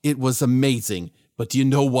top. It was amazing. But do you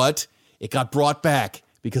know what? It got brought back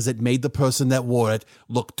because it made the person that wore it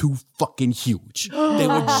look too fucking huge. They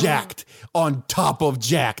were jacked on top of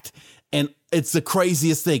jacked. And it's the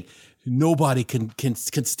craziest thing. Nobody can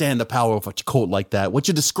stand the power of a coat like that. What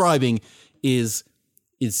you're describing is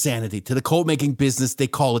insanity. To the coat making business, they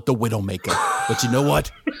call it the Widowmaker. But you know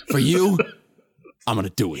what? For you, I'm gonna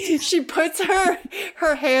do it. She puts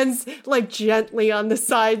her hands like gently on the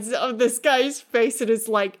sides of this guy's face and is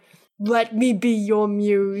like, "Let me be your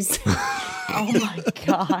muse." Oh my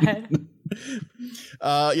God.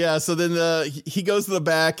 So then he goes to the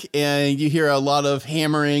back and you hear a lot of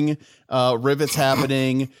hammering, rivets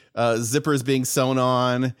happening, zippers being sewn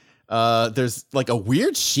on. There's like a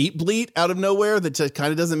weird sheet bleat out of nowhere that just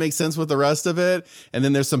kind of doesn't make sense with the rest of it. And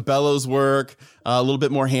then there's some bellows work, a little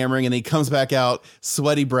bit more hammering, and he comes back out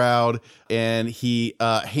sweaty browed, and he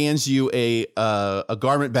hands you a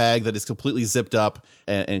garment bag that is completely zipped up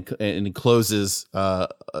and encloses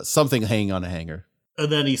something hanging on a hanger. And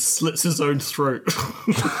then he slits his own throat.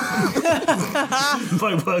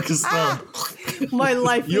 My work is done. My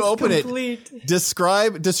life is complete.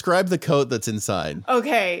 Describe the coat that's inside.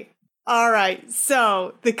 Okay. All right.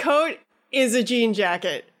 So the coat is a jean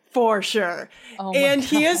jacket for sure. Oh and God.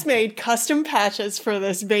 he has made custom patches for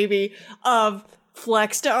this baby of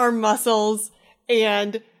flexed arm muscles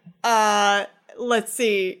and let's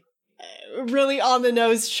see, really on the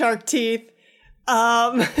nose shark teeth.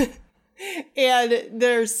 And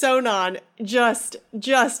they're sewn on just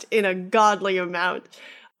in a godly amount.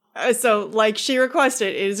 So, like she requested,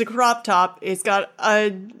 it is a crop top. It's got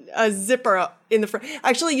a zipper in the front.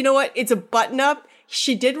 Actually, you know what? It's a button up.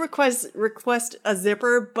 She did request a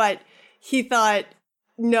zipper, but he thought,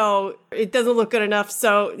 no, it doesn't look good enough.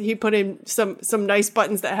 So he put in some nice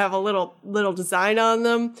buttons that have a little design on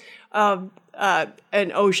them,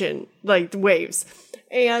 an ocean, like the waves.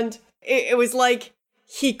 And it was like,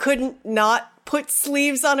 he couldn't not put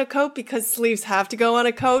sleeves on a coat because sleeves have to go on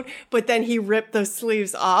a coat, but then he ripped those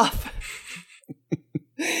sleeves off.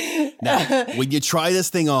 Now, when you try this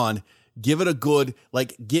thing on, give it a good,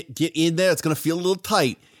 like, get in there. It's going to feel a little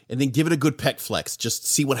tight, and then give it a good pec flex. Just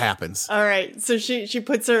see what happens. All right. So she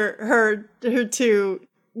puts her two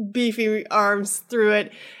beefy arms through it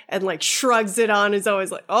and like shrugs it on, is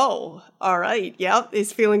always like, "Oh, all right, yep,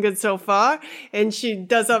 it's feeling good so far." And she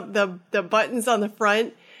does up the buttons on the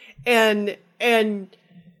front and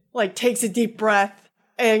like takes a deep breath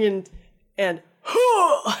and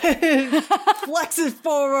flexes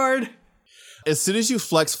forward. As soon as you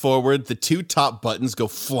flex forward, the two top buttons go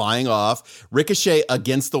flying off, ricochet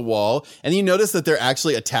against the wall, and you notice that they're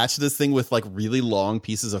actually attached to this thing with like really long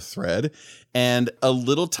pieces of thread. And a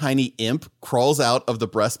little tiny imp crawls out of the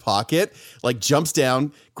breast pocket, like jumps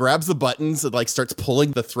down, grabs the buttons, and like starts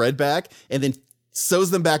pulling the thread back, and then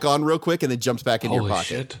sews them back on real quick, and then jumps back into your pocket.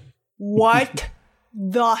 Shit. What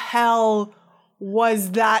the hell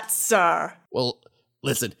was that, sir? Well,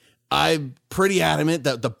 listen, I'm pretty adamant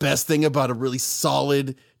that the best thing about a really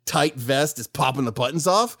solid, tight vest is popping the buttons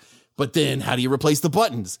off. But then how do you replace the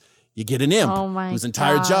buttons? You get an imp whose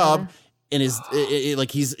entire job and is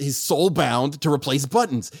he's soul bound to replace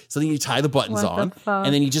buttons. So then you tie the buttons on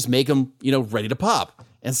and then you just make them, ready to pop.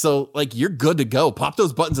 And so like you're good to go. Pop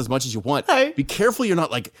those buttons as much as you want. Hey. Be careful you're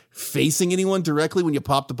not like facing anyone directly when you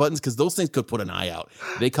pop the buttons, because those things could put an eye out.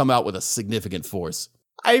 They come out with a significant force.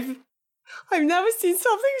 I've never seen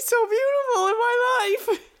something so beautiful in my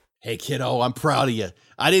life. Hey, kiddo, I'm proud of you.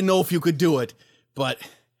 I didn't know if you could do it, but,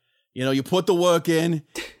 you put the work in,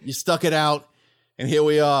 you stuck it out, And here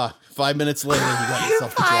we are. 5 minutes later, you got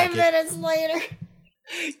yourself the jacket. 5 minutes later.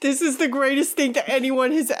 This is the greatest thing that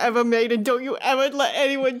anyone has ever made, and don't you ever let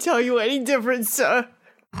anyone tell you any different, sir.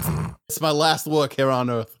 It's my last work here on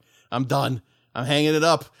Earth. I'm done. I'm hanging it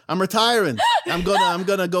up. I'm retiring. I'm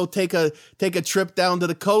gonna go take a trip down to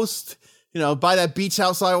the coast. Buy that beach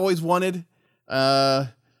house I always wanted.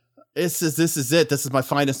 This is it. This is my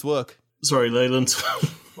finest work. Sorry, Leyland.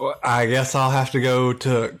 Well, I guess I'll have to go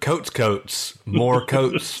to Coats. More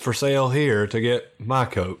coats for sale here to get my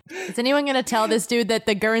coat. Is anyone going to tell this dude that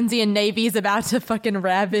the Guernsey and Navy is about to fucking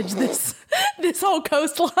ravage this whole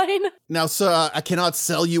coastline? Now, sir, I cannot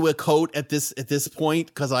sell you a coat at this point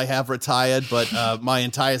because I have retired, but my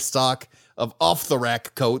entire stock of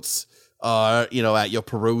off-the-rack coats are, at your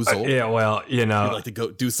perusal. Yeah, well, If you'd like to go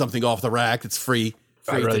do something off the rack, it's free.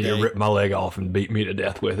 I'd rather you rip my leg off and beat me to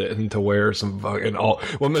death with it and to wear some fucking... Well,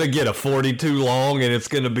 I'm going to get a 42 long and it's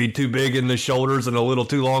going to be too big in the shoulders and a little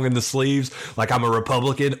too long in the sleeves, like I'm a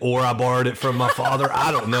Republican, or I borrowed it from my father.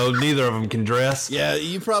 I don't know. Neither of them can dress. Yeah,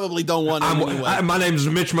 you probably don't want it anyway. My name's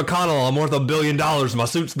Mitch McConnell. I'm worth $1 billion. My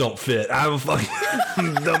suits don't fit. I'm a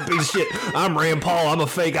fucking dumb piece of shit. I'm Rand Paul. I'm a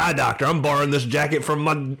fake eye doctor. I'm borrowing this jacket from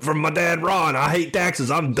my dad, Ron. I hate taxes.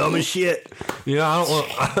 I'm dumb as shit.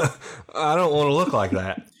 I don't want to look like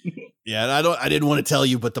that. Yeah, and I didn't want to tell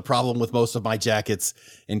you, but the problem with most of my jackets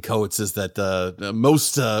and coats is that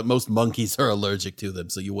most monkeys are allergic to them,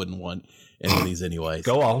 so you wouldn't want any of these anyways.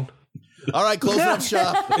 Go on. All right, close up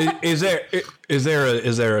shop. Is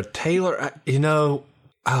there a tailor?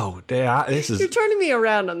 Oh, this is... You're turning me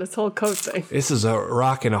around on this whole coat thing. This is a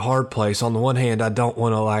rock and a hard place. On the one hand, I don't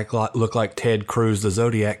want to look like Ted Cruz, the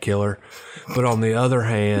Zodiac killer, but on the other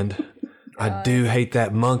hand, I do hate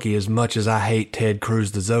that monkey as much as I hate Ted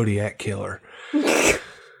Cruz, the Zodiac killer.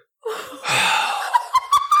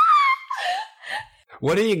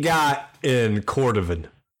 What do you got in Cordovan?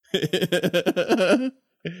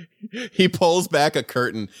 He pulls back a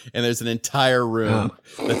curtain, and there's an entire room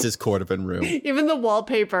that's his Cordovan room. Even the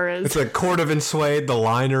wallpaper is. It's a Cordovan suede. The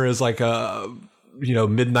liner is like a,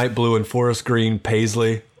 midnight blue and forest green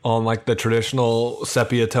paisley on like the traditional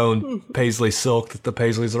sepia tone paisley silk that the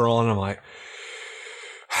paisleys are on. I'm like,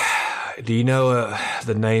 do you know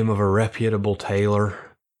the name of a reputable tailor?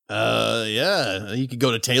 Yeah. You could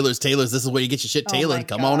go to Taylor's. This is where you get your shit tailored.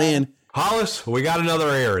 Come on in. Hollis, we got another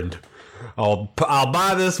errand. I'll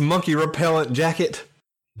buy this monkey repellent jacket.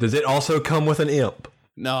 Does it also come with an imp?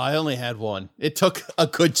 No, I only had one. It took a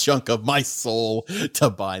good chunk of my soul to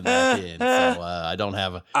buy that in, so I don't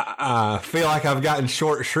have a... I feel like I've gotten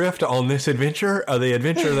short shrift on this adventure, the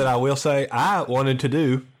adventure that I will say I wanted to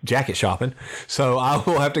do, jacket shopping. So I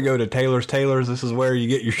will have to go to Taylor's. This is where you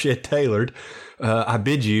get your shit tailored. I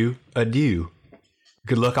bid you adieu.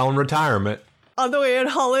 Good luck on retirement. On the way in,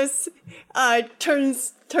 Hollis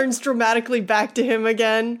turns dramatically back to him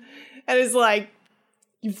again and is like,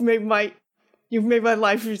 You've made my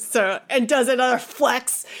life, sir, and does another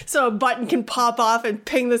flex so a button can pop off and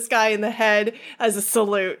ping this guy in the head as a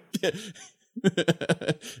salute.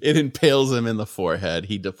 It impales him in the forehead.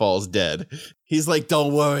 He falls dead. He's like,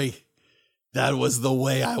 don't worry. That was the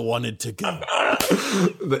way I wanted to go.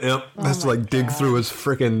 The imp has to dig through his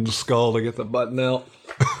freaking skull to get the button out.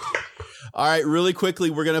 All right, really quickly,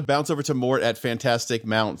 we're going to bounce over to Mort at Fantastic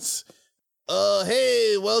Mounts.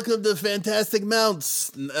 Hey, welcome to Fantastic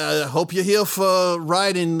Mounts. Hope you're here for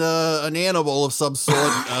riding an animal of some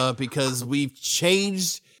sort because we've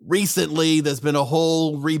changed recently. There's been a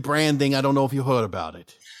whole rebranding. I don't know if you heard about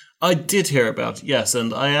it. I did hear about it, yes,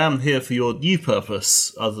 and I am here for your new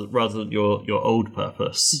purpose rather than your old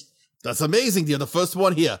purpose. That's amazing. You're the first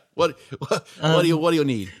one here. What do you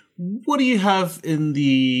need? What do you have in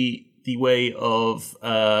the way of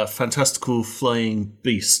fantastical flying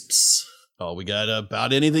beasts? Oh, we got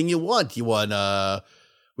about anything you want. We got a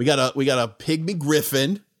pygmy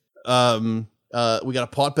griffin. We got a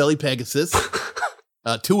potbelly pegasus.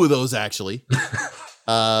 Two of those actually.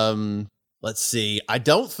 Let's see. I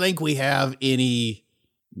don't think we have any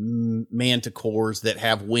manticores that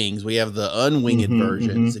have wings. We have the unwinged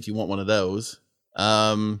versions. If you want one of those,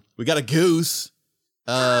 we got a goose.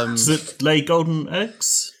 Does it lay golden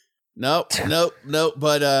eggs? No.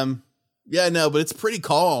 But but it's pretty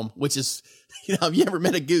calm, which is, have you ever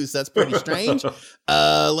met a goose? That's pretty strange.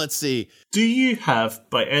 Let's see. Do you have,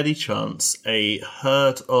 by any chance, a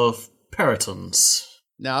herd of peritons?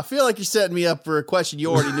 Now, I feel like you're setting me up for a question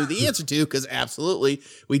you already knew the answer to, because absolutely,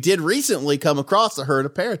 we did recently come across a herd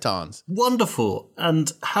of peritons. Wonderful.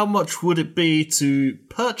 And how much would it be to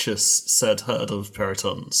purchase said herd of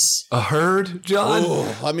peritons? A herd, John?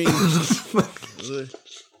 Oh, I mean...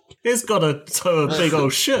 It's got a big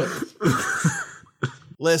old ship.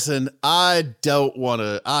 Listen, I don't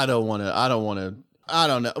know.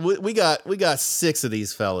 We got 6 of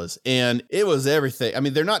these fellas, and it was everything. I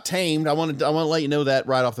mean, they're not tamed. I want to let you know that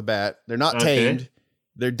right off the bat. They're not tamed.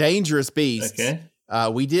 They're dangerous beasts. Okay.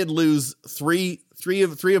 We did lose three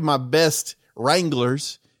of my best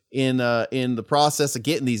wranglers in the process of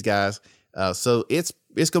getting these guys. So it's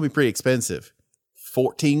gonna be pretty expensive.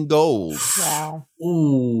 14 gold. Wow.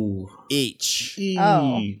 Ooh. Each.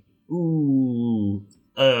 Oh. Ooh.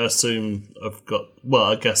 I assume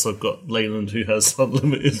I guess I've got Leyland, who has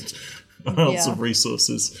unlimited amounts of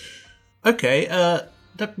resources. Okay,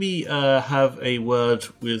 let me have a word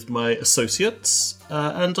with my associates,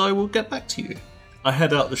 and I will get back to you. I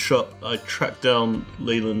head out the shop, I track down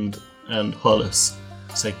Leyland and Hollis.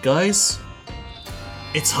 Say, guys,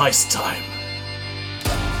 it's heist time.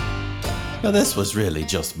 Now, this was really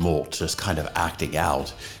just Mort just kind of acting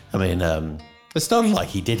out. I mean, it's not like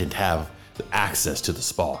he didn't have access to the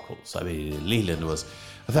sparkles. I mean, Leland was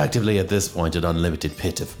effectively at this point an unlimited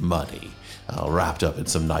pit of money, wrapped up in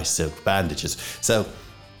some nice silk bandages. So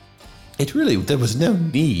there was no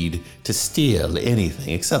need to steal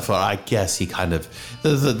anything, except for, I guess, he kind of,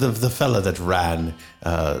 the fella that ran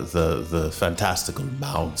the fantastical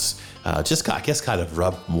mounts, kind of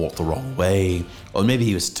rubbed Mort the wrong way, or maybe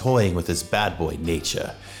he was toying with his bad boy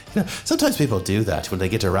nature. You know, sometimes people do that when they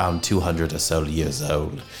get around 200 or so years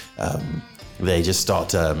old. They just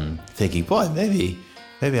start thinking, boy, maybe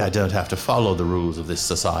I don't have to follow the rules of this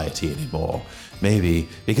society anymore. Maybe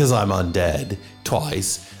because I'm undead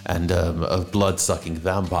twice and a blood-sucking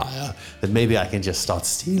vampire, that maybe I can just start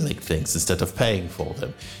stealing things instead of paying for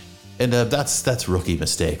them. And that's rookie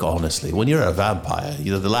mistake, honestly. When you're a vampire,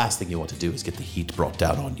 the last thing you want to do is get the heat brought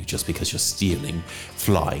down on you just because you're stealing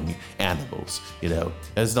flying animals.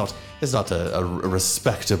 It's not a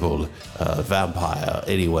respectable vampire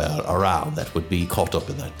anywhere around that would be caught up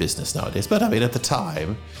in that business nowadays. But I mean, at the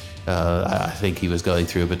time, I think he was going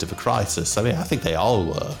through a bit of a crisis. I mean, I think they all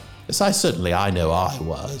were. Yes, I know I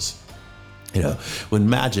was. When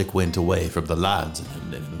magic went away from the lands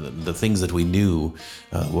and the things that we knew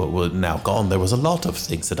were now gone, there was a lot of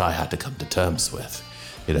things that I had to come to terms with.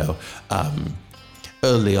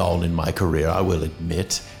 Early on in my career, I will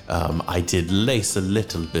admit, I did lace a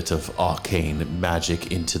little bit of arcane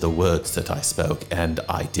magic into the words that I spoke, and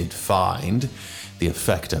I did find the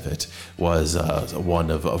effect of it was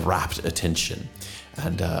one of rapt attention.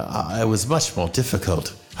 And it was much more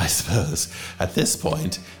difficult, I suppose, at this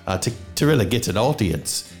point, to really get an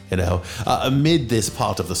audience. Amid this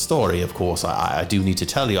part of the story, of course, I do need to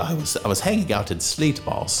tell you, I was hanging out in Sleet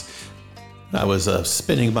Moss. I was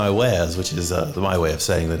spinning my wares, which is my way of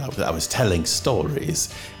saying that I was telling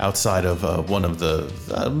stories outside of one of the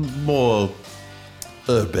more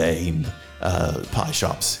urbane pie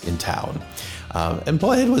shops in town. And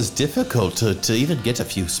boy, it was difficult to even get a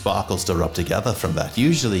few sparkles to rub together from that.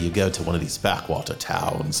 Usually you go to one of these backwater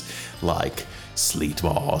towns like Sleet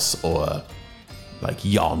Moss or like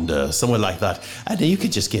Yonder, somewhere like that, and you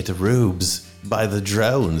could just get rubes by the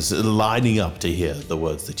drones lining up to hear the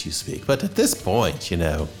words that you speak. But at this point,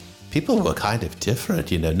 people were kind of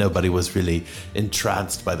different. Nobody was really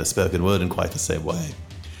entranced by the spoken word in quite the same way.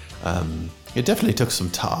 It definitely took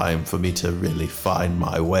some time for me to really find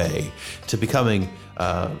my way to becoming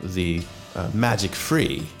the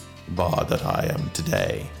magic-free bard that I am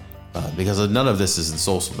today. Because none of this is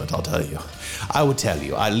ensorcelment, I'll tell you. I would tell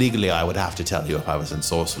you. Legally, I would have to tell you if I was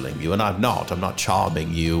ensorceling you, and I'm not. I'm not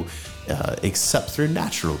charming you except through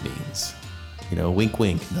natural means. Wink,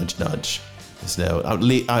 wink, nudge, nudge. There's no...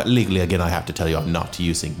 legally, again, I have to tell you I'm not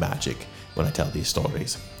using magic when I tell these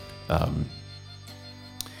stories.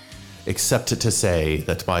 Except to say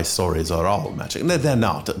that my stories are all magic. No, they're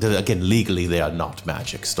not. Again, legally, they are not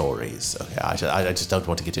magic stories. Okay, I just don't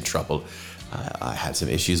want to get in trouble. I had some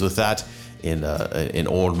issues with that in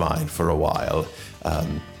Ormine for a while,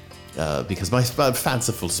 because my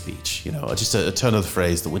fanciful speech, just a turn of the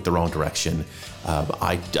phrase that went the wrong direction.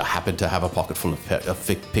 I happened to have a pocket full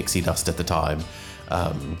of pixie dust at the time.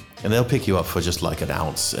 And they'll pick you up for just like an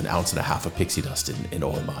ounce and a half of pixie dust in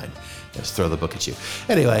Ormine. Just throw the book at you.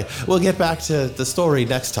 Anyway, we'll get back to the story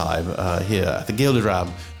next time here at the Gilded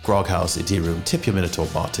Ram Grog House Tea Room. Tip your Minotaur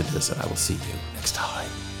bartenders, and I will see you next time.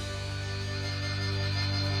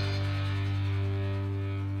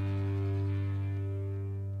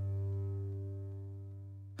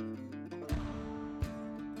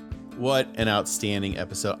 What an outstanding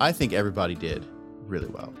episode. I think everybody did really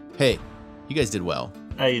well. Hey, you guys did well.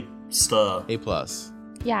 A+.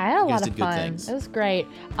 Yeah, I had a lot did of good fun. things. It was great.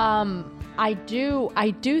 I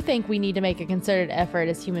do think we need to make a concerted effort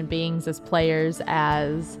as human beings, as players,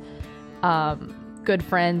 as good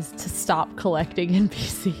friends to stop collecting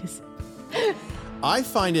NPCs. I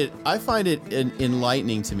find it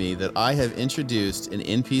enlightening to me that I have introduced an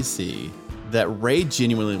NPC that Ray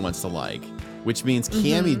genuinely wants to like, which means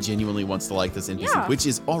Cammy genuinely wants to like this NPC, Yeah. which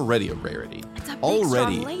is already a rarity. It's a big,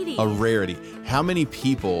 Already strong lady. a rarity. How many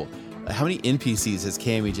NPCs has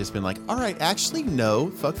Cammy just been like, all right, actually, no,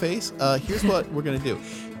 fuckface, here's what we're going to do.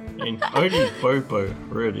 I mean, only Bobo,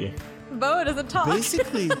 really. Bo doesn't talk.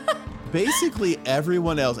 Basically,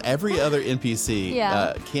 everyone else, every other NPC,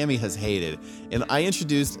 Yeah. Cammy has hated. And I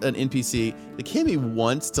introduced an NPC that Cammy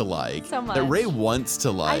wants to like, So much. that Ray wants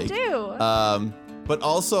to like. I do. But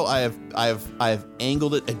also, I have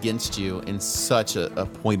angled it against you in such a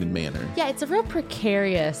pointed manner. Yeah, it's a real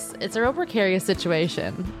precarious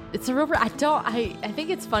situation. I think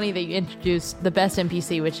it's funny that you introduced the best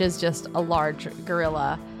NPC, which is just a large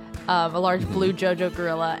gorilla, a large blue JoJo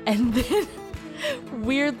gorilla, and then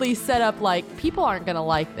weirdly set up like people aren't gonna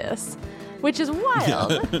like this, which is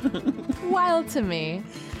wild. Wild to me.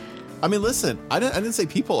 I mean, listen, I didn't say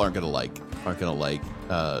people aren't gonna like.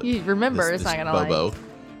 You remember this it's not gonna Bobo. like.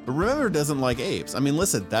 But Remember doesn't like apes. I mean,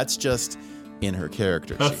 listen, that's just in her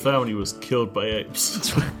character. Her sheet. family was killed by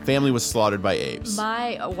apes. Family was slaughtered by apes.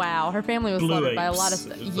 Her family was Blue slaughtered by a lot of apes,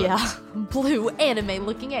 stuff. in Yeah, fact. blue anime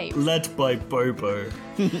looking apes. Led by Bobo.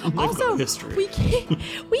 They've Also, got history.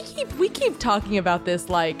 we keep talking about this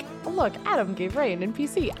like, look, Adam gave Ray an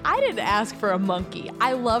NPC. I didn't ask for a monkey.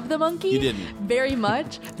 I love the monkey. You didn't. Very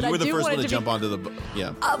much. But You were I the do first want one it to jump onto the.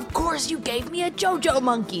 Yeah. Of course, you gave me a JoJo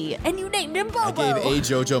monkey, and you named him Bobo. I gave a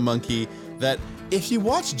JoJo monkey that if you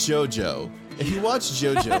watch JoJo,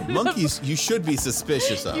 monkeys you should be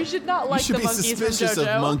suspicious of. You should not like the monkeys You should from be suspicious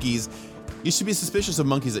JoJo. of monkeys. You should be suspicious of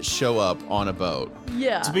monkeys that show up on a boat.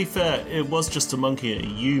 Yeah, To be fair, it was just a monkey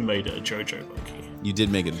and you made it a JoJo monkey. You did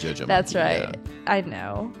make it a JoJo that's monkey. right. I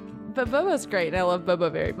know, but Bobo's great, and I love Bobo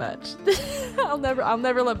very much. I'll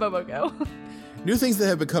never let Bobo go. New things that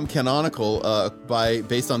have become canonical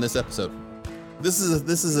based on this episode. This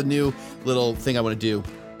is a new little thing I want to do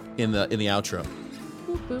in the outro.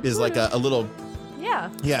 Is like a little. Yeah.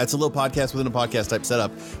 It's a little podcast within a podcast type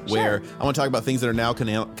setup where I want to talk about things that are now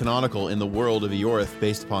canonical in the world of Eorth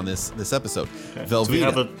based upon this episode. Okay. Velveeta. Do we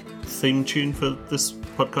have a theme tune for this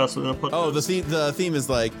podcast within a podcast? Oh, the theme is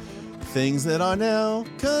like things that are now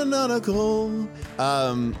canonical.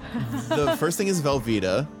 The first thing is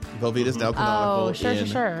Velveeta. Velveeta is now canonical Oh, sure, in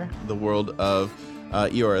sure. the world of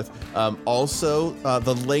Eorth. Also,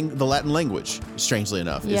 the Latin language, strangely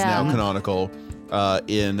enough, is Yeah. now canonical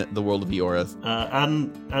in the world of Eorth.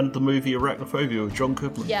 And the movie Arachnophobia with John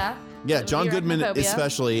Goodman. Yeah. Yeah, John Goodman Arachnophobia.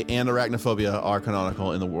 especially and Arachnophobia are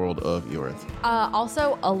canonical in the world of Eorth.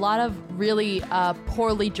 Also, a lot of really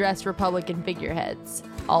poorly dressed Republican figureheads.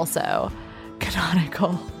 Also,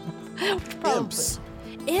 canonical. Imps.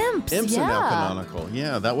 Imps. Imps yeah. are now canonical.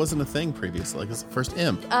 Yeah, that wasn't a thing previously. It's the first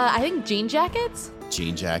imp. I think jean jackets.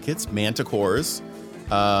 Jean jackets, manticores,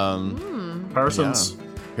 Parsons.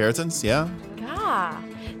 Peritons, yeah. Ah,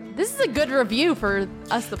 this is a good review for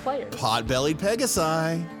us, the players. Pot-bellied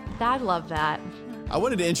Pegasi. I love that. I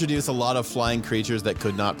wanted to introduce a lot of flying creatures that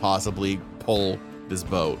could not possibly pull this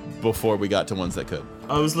boat before we got to ones that could.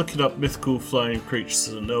 I was looking up mythical flying creatures,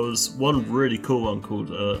 and there was one really cool one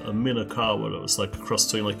called a Minokawa that was like a cross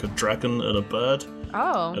between like a dragon and a bird.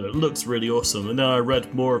 Oh. And it looks really awesome. And then I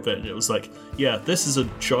read more of it, and it was like, yeah, this is a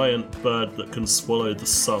giant bird that can swallow the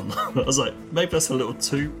sun. I was like, maybe that's a little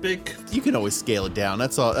too big. You can always scale it down.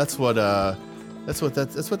 That's all. That's what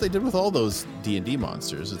they did with all those D&D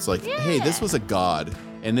monsters. It's like, hey, this was a god,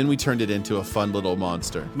 and then we turned it into a fun little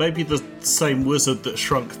monster. Maybe the same wizard that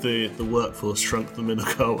shrunk the workforce shrunk the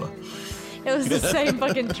Minokawa. It was the same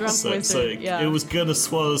fucking drunk So wizard. Yeah. it was gonna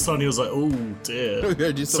swallow the sun. He was like, oh dear. We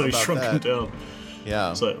heard you So he about shrunk him that. down.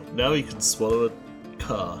 Yeah. So now he can swallow a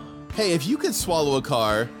car. Hey, if you could swallow a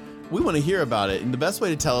car, we want to hear about it. And the best way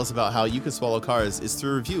to tell us about how you could swallow cars is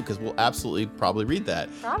through a review, because we'll absolutely probably read that.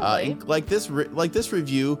 Probably. And like this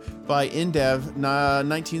review by Indev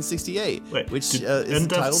 1968, Wait, which did is Endeav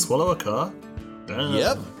entitled. swallow a car? Damn.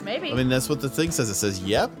 Yep. Maybe. I mean, that's what the thing says. It says,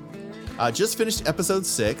 yep. Just finished episode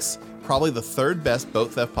 6, probably the third best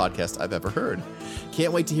boat theft podcast I've ever heard.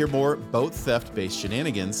 Can't wait to hear more boat theft based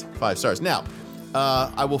shenanigans. 5 stars. Now,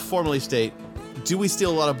 I will formally state, do we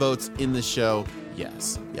steal a lot of boats in this show?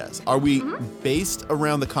 Yes. Are we based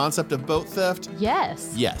around the concept of boat theft?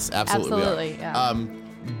 yes. Yes, absolutely. Absolutely, We are. yeah.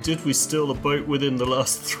 Did we steal a boat within the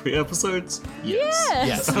last 3 episodes?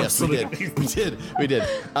 Yes. Yes, we did.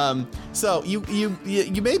 So you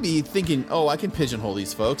may be thinking, oh, I can pigeonhole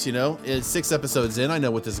these folks. You know, it's 6 episodes in. I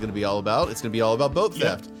know what this is going to be all about. It's going to be all about boat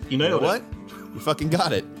Yeah, theft. you nailed know it. what? You fucking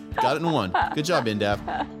got it. Got it in one. Good job, Indaf.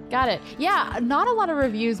 Got it. Yeah, not a lot of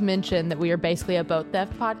reviews mention that we are basically a boat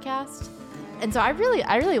theft podcast. And so I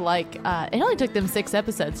really like, it only took them 6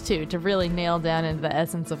 episodes too to really nail down into the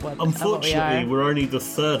essence of what Unfortunately, we are. we're only the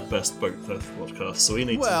 3rd best boat theft podcast, so we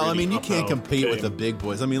need to Well, really I mean, you up can't our compete with game. the big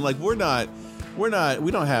boys. I mean, like we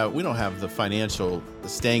don't have the financial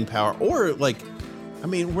staying power, or like, I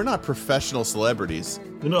mean, we're not professional celebrities.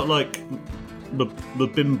 We're not like the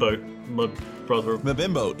bimbo, my brother. My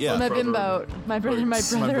bimbo, yeah. My brother. bimbo, my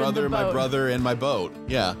brother, my brother, and my boat.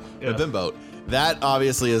 Yeah, Yeah. my bimbo. That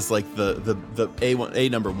obviously is like the A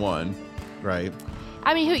number 1, right?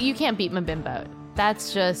 I mean, you can't beat my bimbo.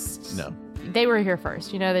 That's just No. They were here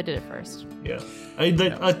first. You know, they did it first. Yeah, I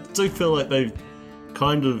do feel like they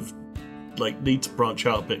kind of like need to branch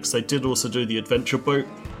out a bit because they did also do the adventure boat.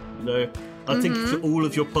 You know, I think if all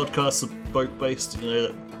of your podcasts are boat based, you know,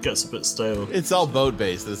 that gets a bit stale. It's all boat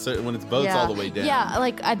based. When it's boats all the way down. Yeah,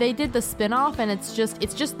 like they did the spin-off, and it's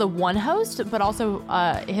just the one host, but also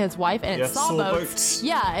his wife, and it's Yeah, sawboats.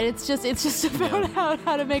 Yeah, and it's just about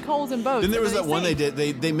how to make holes in boats. Then there was and that one they sink.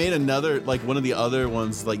 did. They made another, like one of the other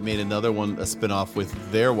ones, like made another one, a spinoff with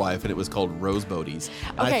their wife, and it was called Rose Boaties.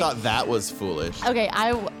 And I Okay. thought that was foolish. Okay,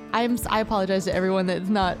 I apologize to everyone that's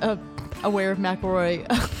not aware of McElroy,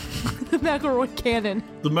 the McElroy canon.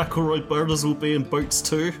 The McElroy burners will be in boats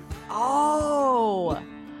too. Oh,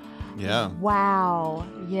 Yeah. wow,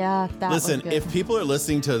 yeah, that Listen, was good. if people are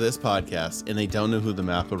listening to this podcast and they don't know who the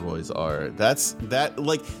McElroys are,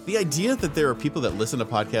 like the idea that there are people that listen to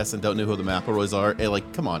podcasts and don't know who the McElroys are,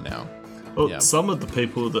 like, come on now. Well, Yeah. some of the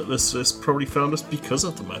people that listen to this probably found us because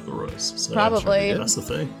of the McElroys. So Probably. that's the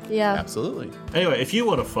thing. yeah, Absolutely. Anyway, if you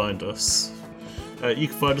want to find us, you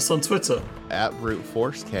can find us on Twitter. At Brute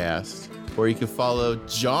Forcecast, or you can follow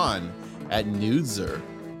John at Nudezer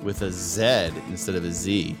with a Z instead of a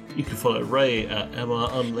Z. You can follow Ray at Emma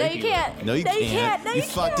Unlady. no, you can't. No, you can't. No, you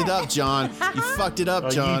fucked it up, John. You fucked it up,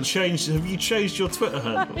 John. Have you changed your Twitter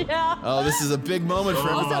handle? Yeah. Oh, this is a big moment for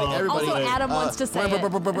Also- everybody. Also, Adam wants to say it. We're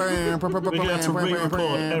gonna have to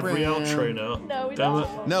re-record every outro now. No, we Damn don't. it.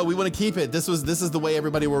 No, we want to keep it. This is the way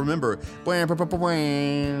everybody will remember. Coming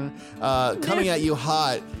at you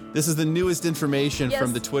hot. This is the newest information Yes.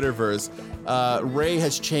 from the Twitterverse. Ray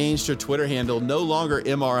has changed her Twitter handle. No longer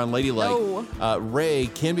MR Unladylike. No. Ray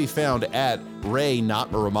can be found at Ray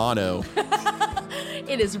Not Romano.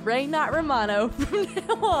 It is Ray, not Romano from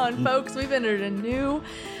now on, folks. We've entered a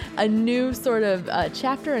new sort of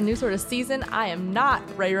chapter, a new sort of season. I am not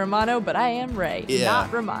Ray Romano, but I am Ray, Yeah.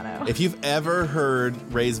 not Romano. If you've ever heard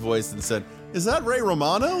Ray's voice and said, "Is that Ray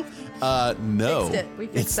Romano?" No, Fixed it. We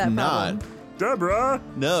fixed it's that not. problem. Deborah!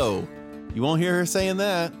 No, you won't hear her saying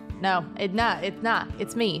that. No, it's not.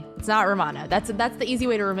 It's me. It's not Romano. That's the easy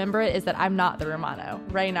way to remember it, is that I'm not the Romano.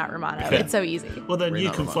 Ray, not Romano. Okay. It's so easy. Well, then Ray you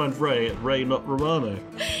Not can Romano. find Ray at Ray Not Romano.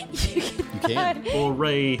 You can. Or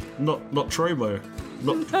Ray Not Tromo.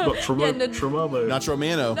 Not Tromo. Yeah, no- Tromamo. Not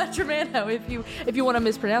Romano. Not Romano. If you want to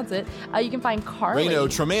mispronounce it, you can find Carly. Reno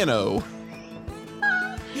Tremano.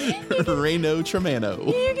 Reno Tremano.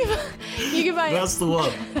 You can find That's the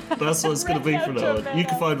one. That's what it's going to be from now on. You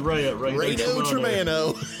can find Ray at Ray Reno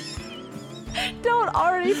Tromano. Tremano. Don't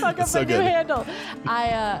already fuck up It's so my new good. handle.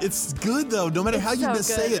 It's good though. No matter how you so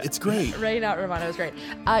say good. it, it's great. Ray, not Romano, is great.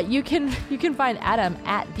 You can find Adam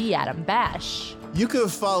at the Adam Bash. You can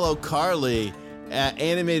follow Carly at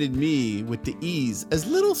Animated Me with the E's as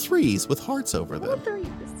little threes with hearts over them.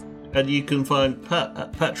 And you can find Pat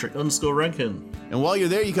at Patrick_Rankin. And while you're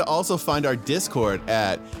there, you can also find our Discord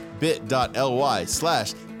at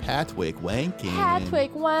bit.ly/PatwickWanking.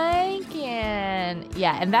 Patwick Wankin.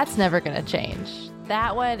 Yeah, and that's never gonna change.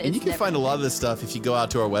 That one is. And you can find a lot of this stuff if you go out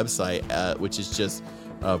to our website, which is just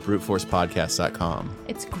bruteforcepodcast.com.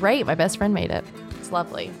 It's great. My best friend made it. It's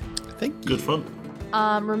lovely. Thank you. Good fun.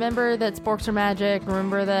 Remember that Sporks are magic.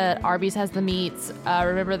 Remember that Arby's has the meats.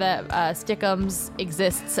 Remember that Stickums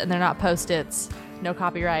exists and they're not Post-its. No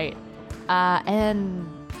copyright. And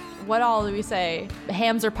what all do we say?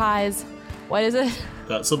 Hams or pies? What is it?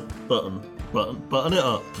 That's a button. Button it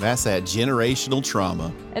up. That's that generational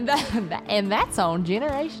trauma. And that's on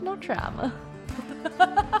generational trauma.